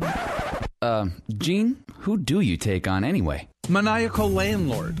takes on... Gene, who do you take on anyway? Maniacal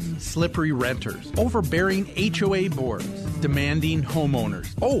landlords, slippery renters, overbearing HOA boards, demanding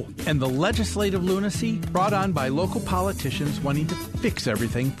homeowners. Oh, and the legislative lunacy brought on by local politicians wanting to fix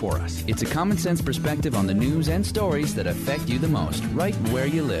everything for us. It's a common sense perspective on the news and stories that affect you the most, right where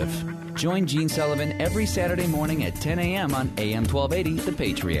you live. Join Gene Sullivan every Saturday morning at 10 a.m. on AM 1280, The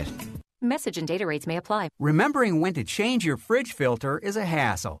Patriot. Message and data rates may apply. Remembering when to change your fridge filter is a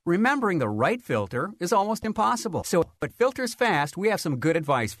hassle. Remembering the right filter is almost impossible. So at Filters Fast, we have some good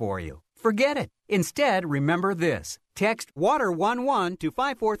advice for you. Forget it. Instead, remember this. Text WATER11 to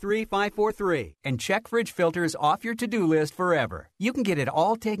 543-543 and check fridge filters off your to-do list forever. You can get it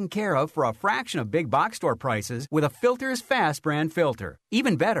all taken care of for a fraction of big box store prices with a Filters Fast brand filter.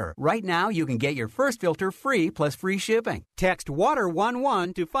 Even better, right now you can get your first filter free plus free shipping. Text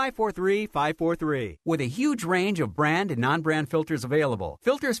WATER11 to 543-543. With a huge range of brand and non-brand filters available,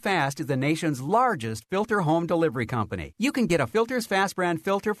 Filters Fast is the nation's largest filter home delivery company. You can get a Filters Fast brand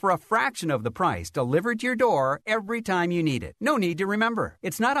filter for a fraction of the price delivered to your door every time you need it. No need to remember.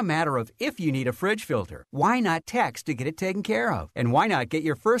 It's not a matter of if you need a fridge filter. Why not text to get it taken care of? And why not get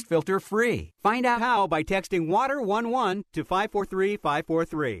your first filter free? Find out how by texting WATER11 to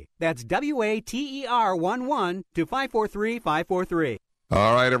 543-543. That's WATER11 to 543-543.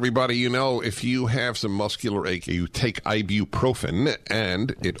 All right, everybody, you know, if you have some muscular ache, you take ibuprofen,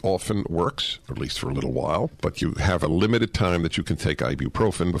 and it often works, at least for a little while, but you have a limited time that you can take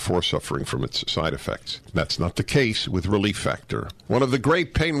ibuprofen before suffering from its side effects. That's not the case with Relief Factor, one of the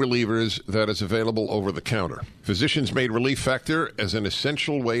great pain relievers that is available over the counter. Physicians made Relief Factor as an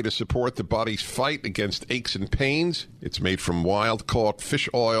essential way to support the body's fight against aches and pains. It's made from wild-caught fish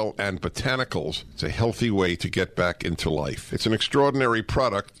oil and botanicals. It's a healthy way to get back into life. It's an extraordinary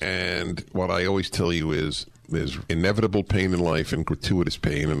product, and what I always tell you is there's inevitable pain in life and gratuitous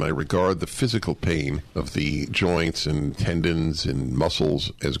pain, and I regard the physical pain of the joints and tendons and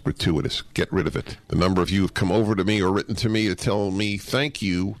muscles as gratuitous. Get rid of it. The number of you who have come over to me or written to me to tell me thank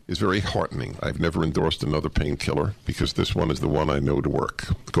you is very heartening. I've never endorsed another painkiller because this one is the one I know to work.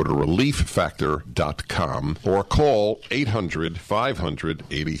 Go to ReliefFactor.com or call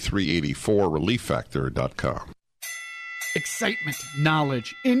 800-500-8384, ReliefFactor.com. Excitement,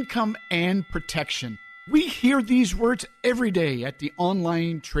 knowledge, income, and protection. We hear these words every day at the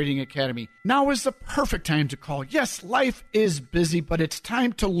Online Trading Academy. Now is the perfect time to call. Yes, life is busy, but it's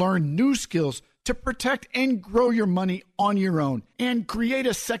time to learn new skills to protect and grow your money on your own and create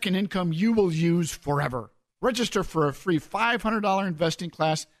a second income you will use forever. Register for a free $500 investing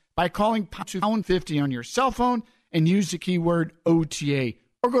class by calling pound 50 on your cell phone and use the keyword OTA,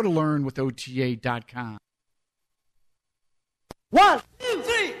 or go to learnwithota.com. 1, 2,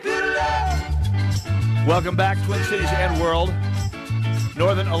 3, good luck! Welcome back, Twin Cities and World,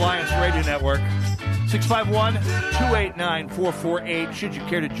 Northern Alliance Radio Network. 651-289-4448, should you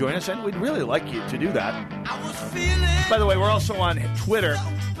care to join us, and we'd really like you to do that. By the way, we're also on Twitter,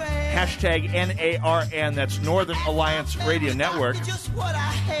 hashtag NARN, that's Northern Alliance Radio Network.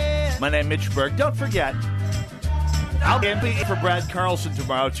 My name is Mitch Berg. Don't forget, I'll be for Brad Carlson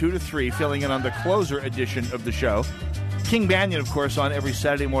tomorrow, 2 to 3, filling in on the closer edition of the show. King Banyan, of course, on every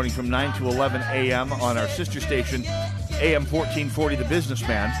Saturday morning from 9 to 11 a.m. on our sister station, AM 1440, The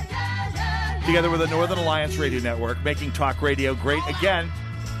Businessman. Together with the Northern Alliance Radio Network, making talk radio great again.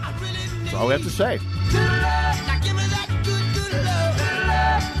 That's all we have to say.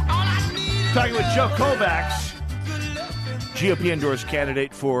 Talking with Joe Kovacs, GOP-endorsed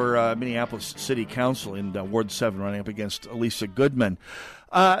candidate for Minneapolis City Council in Ward 7, running up against Elisa Goodman.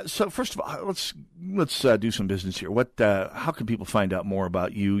 So first of all, let's do some business here. How can people find out more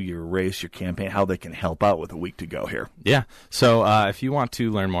about you, your race, your campaign, how they can help out with a week to go here? Yeah. So if you want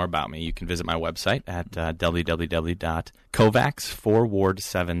to learn more about me, you can visit my website at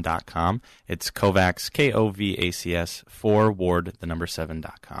www.kovacs4ward7.com. It's Kovacs, Kovacs,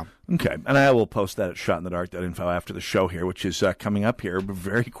 4ward7.com. Okay, and I will post that at shotinthedark.info after the show here, which is coming up here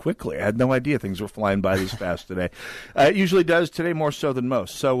very quickly. I had no idea things were flying by this fast today. It usually does, today more so than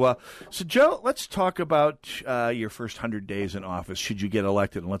most. So Joe, let's talk about your first 100 days in office, should you get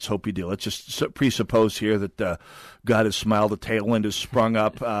elected, and let's hope you do. Let's just presuppose here that God has smiled, the tailwind has sprung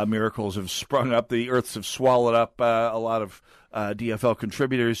up, miracles have sprung up, the earths have swallowed up a lot of DFL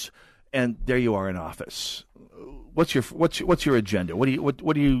contributors, and there you are in office. What's your agenda? What are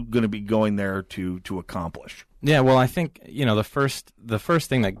you going to be going there to accomplish? Yeah, well, I think the first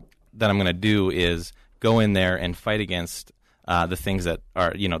thing that I'm going to do is go in there and fight against the things that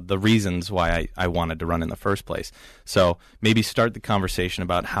are the reasons why I wanted to run in the first place. So maybe start the conversation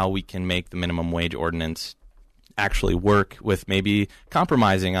about how we can make the minimum wage ordinance actually work, with maybe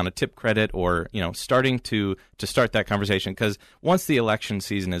compromising on a tip credit, or starting to start that conversation, because once the election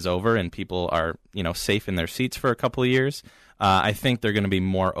season is over and people are safe in their seats for a couple of years, I think they're going to be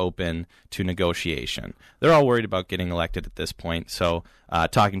more open to negotiation. They're all worried about getting elected at this point, so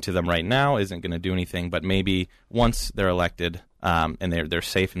talking to them right now isn't going to do anything, but maybe once they're elected and they're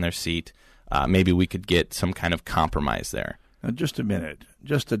safe in their seat, maybe we could get some kind of compromise there. Now, just a minute,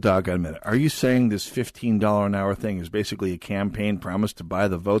 just a doggone minute. Are you saying this $15 an hour thing is basically a campaign promise to buy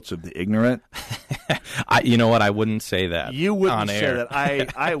the votes of the ignorant? You know what? I wouldn't say that. You wouldn't on say air. that.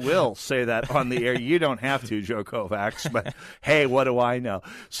 I will say that on the air. You don't have to, Joe Kovacs. But hey, what do I know?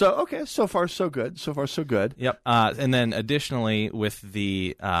 So okay, so far so good. So far so good. Yep. And then additionally, with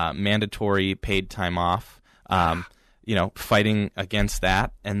the mandatory paid time off. Fighting against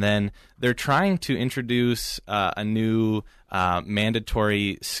that. And then they're trying to introduce a new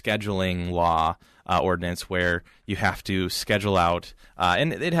mandatory scheduling law ordinance where you have to schedule out,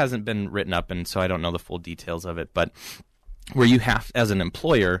 and it hasn't been written up, and so I don't know the full details of it, but where you have, as an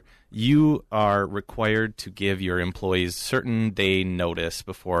employer, you are required to give your employees certain day notice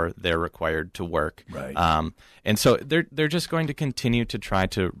before they're required to work. Right. And so they're just going to continue to try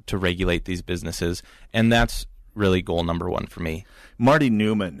to regulate these businesses, and that's really goal number one for me. Marty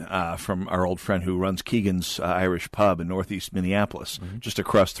Newman, from our old friend who runs Keegan's Irish Pub in northeast Minneapolis, just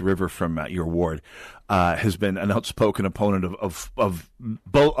across the river from your ward, has been an outspoken opponent of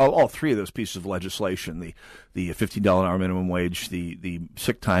all three of those pieces of legislation: the $15 an hour minimum wage, the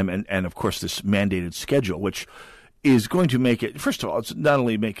sick time, and of course this mandated schedule, which is going to make it, first of all, it's not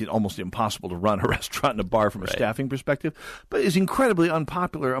only make it almost impossible to run a restaurant and a bar from a staffing perspective, but is incredibly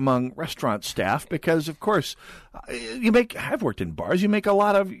unpopular among restaurant staff because, of course, I've worked in bars, you make a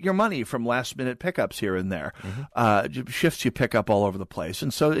lot of your money from last-minute pickups here and there, shifts you pick up all over the place,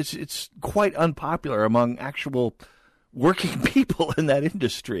 and so it's quite unpopular among actual working people in that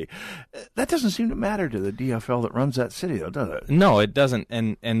industry. That doesn't seem to matter to the DFL that runs that city, though, does it? No, it doesn't.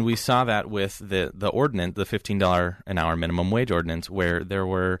 And we saw that with the ordinance, the $15 an hour minimum wage ordinance, where there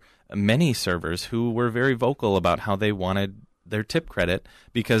were many servers who were very vocal about how they wanted their tip credit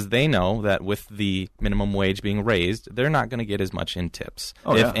because they know that with the minimum wage being raised, they're not going to get as much in tips,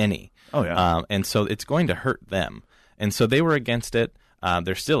 if any. Oh, yeah. And so it's going to hurt them. And so they were against it.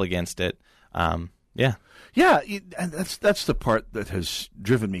 They're still against it. Yeah. Yeah, and that's the part that has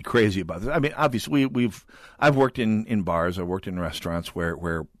driven me crazy about this. I mean, obviously, I've worked in bars, I've worked in restaurants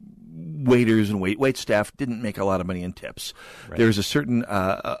where waiters and wait staff didn't make a lot of money in tips. Right. There's a certain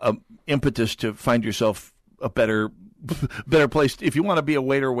impetus to find yourself a better place. If you want to be a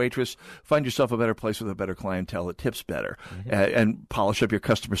waiter or waitress, find yourself a better place with a better clientele that tips better, and polish up your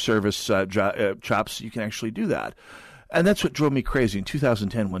customer service chops. You can actually do that. And that's what drove me crazy in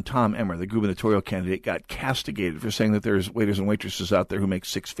 2010 when Tom Emmer, the gubernatorial candidate, got castigated for saying that there's waiters and waitresses out there who make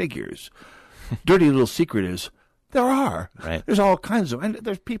six figures. Dirty little secret is there are. Right. There's all kinds of, and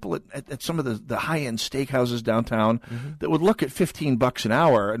there's people at some of the high-end steakhouses downtown that would look at $15 an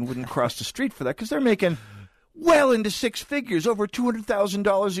hour and wouldn't cross the street for that because they're making well into six figures, over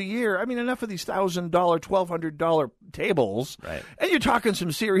 $200,000 a year. I mean, enough of these $1,000, $1,200 tables, right? And you're talking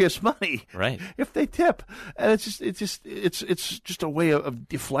some serious money, right? If they tip, and it's just a way of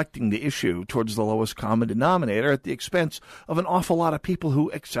deflecting the issue towards the lowest common denominator at the expense of an awful lot of people who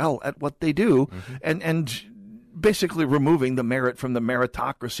excel at what they do, and basically removing the merit from the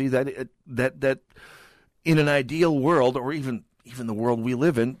meritocracy that in an ideal world, or even the world we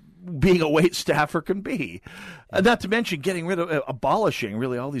live in, being a wait staffer can be. Not to mention getting rid of, abolishing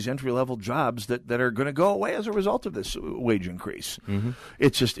really all these entry-level jobs that are going to go away as a result of this wage increase.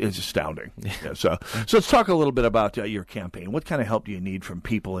 It's astounding. Yeah, so let's talk a little bit about your campaign. What kind of help do you need from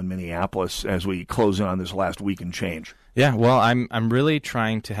people in Minneapolis as we close in on this last week and change? Yeah, well, I'm really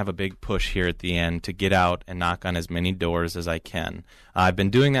trying to have a big push here at the end to get out and knock on as many doors as I can. I've been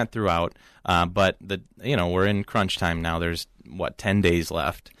doing that throughout, but we're in crunch time now. There's 10 days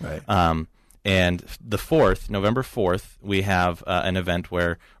left. Right. And the 4th, November 4th, we have an event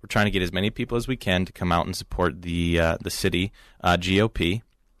where we're trying to get as many people as we can to come out and support the city GOP,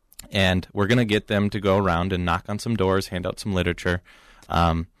 and we're going to get them to go around and knock on some doors, hand out some literature.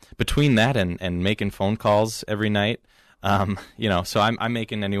 Between that and making phone calls every night. So I'm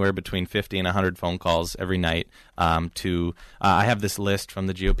making anywhere between 50 and 100 phone calls every night I have this list from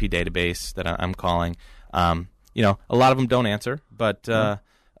the GOP database that I'm calling. A lot of them don't answer, but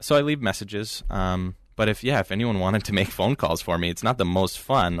so I leave messages. But if anyone wanted to make phone calls for me, it's not the most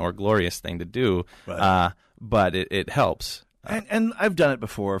fun or glorious thing to do, right. But it helps. And I've done it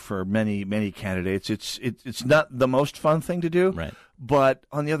before for many candidates. It's not the most fun thing to do, right? But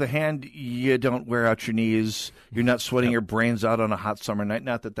on the other hand, you don't wear out your knees. You're not sweating your brains out on a hot summer night.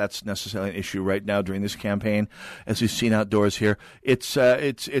 Not that that's necessarily an issue right now during this campaign, as we've seen outdoors here. It's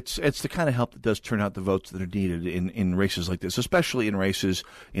the kind of help that does turn out the votes that are needed in races like this, especially in races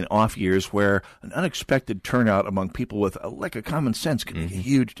in off years where an unexpected turnout among people with a common sense can make a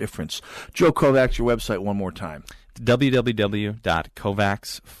huge difference. Joe Kovacs, your website one more time.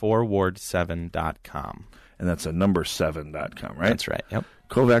 www.kovacs4ward7.com. And that's a number 7.com, right? That's right, yep.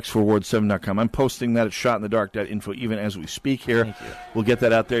 Kovacs4ward7.com. I'm posting that at shotinthedark.info even as we speak here. Thank you. We'll get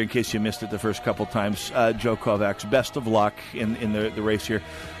that out there in case you missed it the first couple times. Joe Kovacs, best of luck in the race here.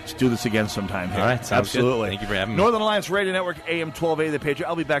 Let's do this again sometime here. All right, sounds absolutely. Good. Thank you for having me. Northern Alliance Radio Network, AM 1280, The Patriot.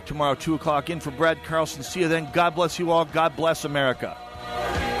 I'll be back tomorrow, 2 o'clock, in for Brad Carlson. See you then. God bless you all. God bless America.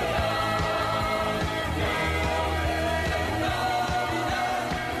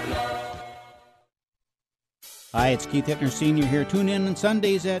 Hi, it's Keith Hittner Sr. here. Tune in on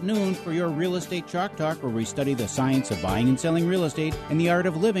Sundays at noon for your Real Estate Chalk Talk, where we study the science of buying and selling real estate and the art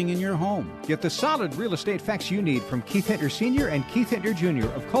of living in your home. Get the solid real estate facts you need from Keith Hittner Sr. and Keith Hittner Jr.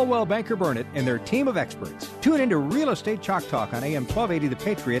 of Coldwell Banker Burnett and their team of experts. Tune into Real Estate Chalk Talk on AM 1280 The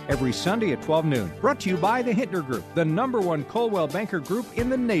Patriot every Sunday at 12 noon. Brought to you by the Hittner Group, the #1 Coldwell Banker Group in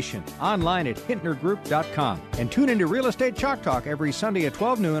the nation. Online at hittnergroup.com. And tune into Real Estate Chalk Talk every Sunday at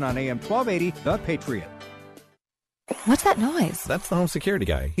 12 noon on AM 1280 The Patriot. What's that noise? That's the home security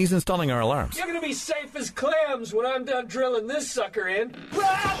guy. He's installing our alarms. You're going to be safe as clams when I'm done drilling this sucker in.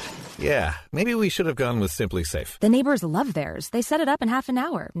 Yeah, maybe we should have gone with Simply Safe. The neighbors love theirs. They set it up in half an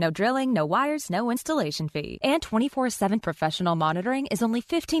hour. No drilling, no wires, no installation fee. And 24/7 professional monitoring is only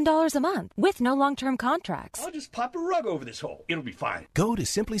 $15 a month with no long-term contracts. I'll just pop a rug over this hole. It'll be fine. Go to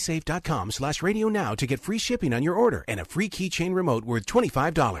simplysafe.com/radio now to get free shipping on your order and a free keychain remote worth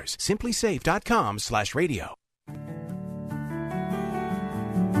 $25. Simplysafe.com/radio.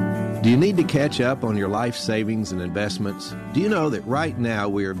 Do you need to catch up on your life savings and investments? Do you know that right now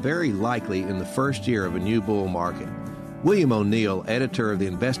we are very likely in the first year of a new bull market? William O'Neill, editor of the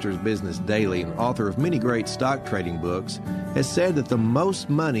Investor's Business Daily and author of many great stock trading books, has said that the most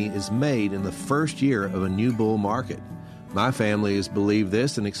money is made in the first year of a new bull market. My family has believed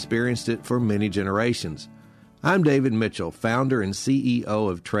this and experienced it for many generations. I'm David Mitchell, founder and CEO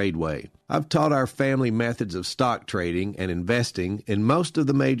of Tradeway. I've taught our family methods of stock trading and investing in most of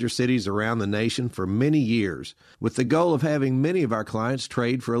the major cities around the nation for many years, with the goal of having many of our clients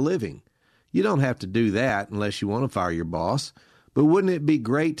trade for a living. You don't have to do that unless you want to fire your boss. But wouldn't it be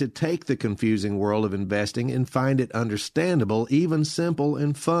great to take the confusing world of investing and find it understandable, even simple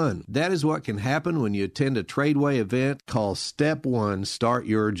and fun? That is what can happen when you attend a Tradeway event called Step 1 Start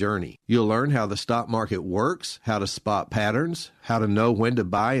Your Journey. You'll learn how the stock market works, how to spot patterns, how to know when to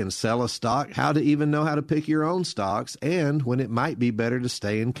buy and sell a stock, how to even know how to pick your own stocks, and when it might be better to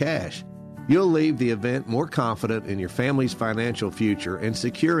stay in cash. You'll leave the event more confident in your family's financial future and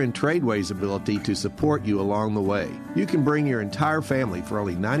secure in Tradeway's ability to support you along the way. You can bring your entire family for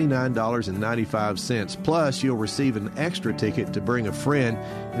only $99.95, plus you'll receive an extra ticket to bring a friend,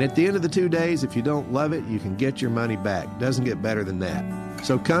 and at the end of the 2 days, if you don't love it, you can get your money back. Doesn't get better than that.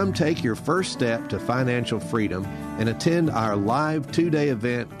 So come take your first step to financial freedom and attend our live 2-day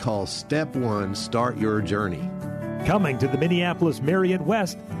event called Step 1 Start Your Journey. Coming to the Minneapolis Marriott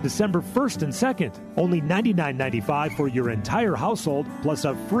West, December 1st and 2nd. Only $99.95 for your entire household, plus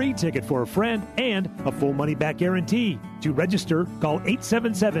a free ticket for a friend and a full money-back guarantee. To register, call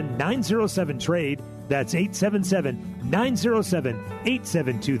 877-907-TRADE. That's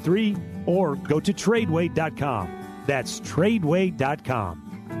 877-907-8723. Or go to Tradeway.com. That's Tradeway.com.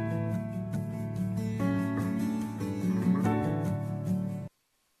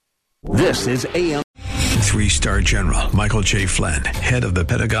 This is AM. 3-star General Michael J. Flynn, head of the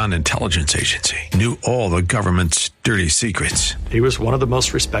Pentagon Intelligence Agency, knew all the government's dirty secrets. He was one of the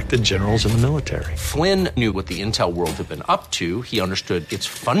most respected generals in the military. Flynn knew what the intel world had been up to. He understood its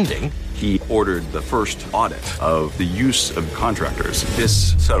funding. He ordered the first audit of the use of contractors.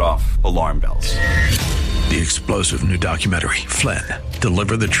 This set off alarm bells. The explosive new documentary, Flynn,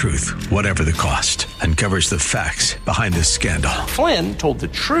 Deliver the Truth, Whatever the Cost, uncovers the facts behind this scandal. Flynn told the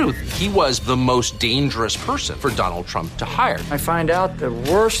truth. He was the most dangerous person for Donald Trump to hire. I find out the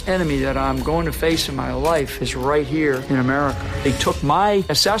worst enemy that I'm going to face in my life is right here in America. They took my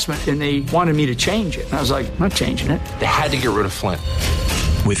assessment and they wanted me to change it. And I was like, I'm not changing it. They had to get rid of Flynn.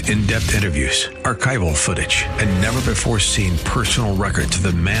 With in-depth interviews, archival footage, and never-before-seen personal records of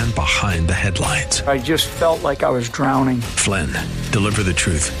the man behind the headlines. I just felt like I was drowning. Flynn, Deliver the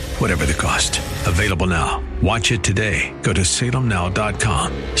Truth, Whatever the Cost. Available now. Watch it today. Go to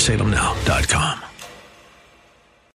salemnow.com. salemnow.com.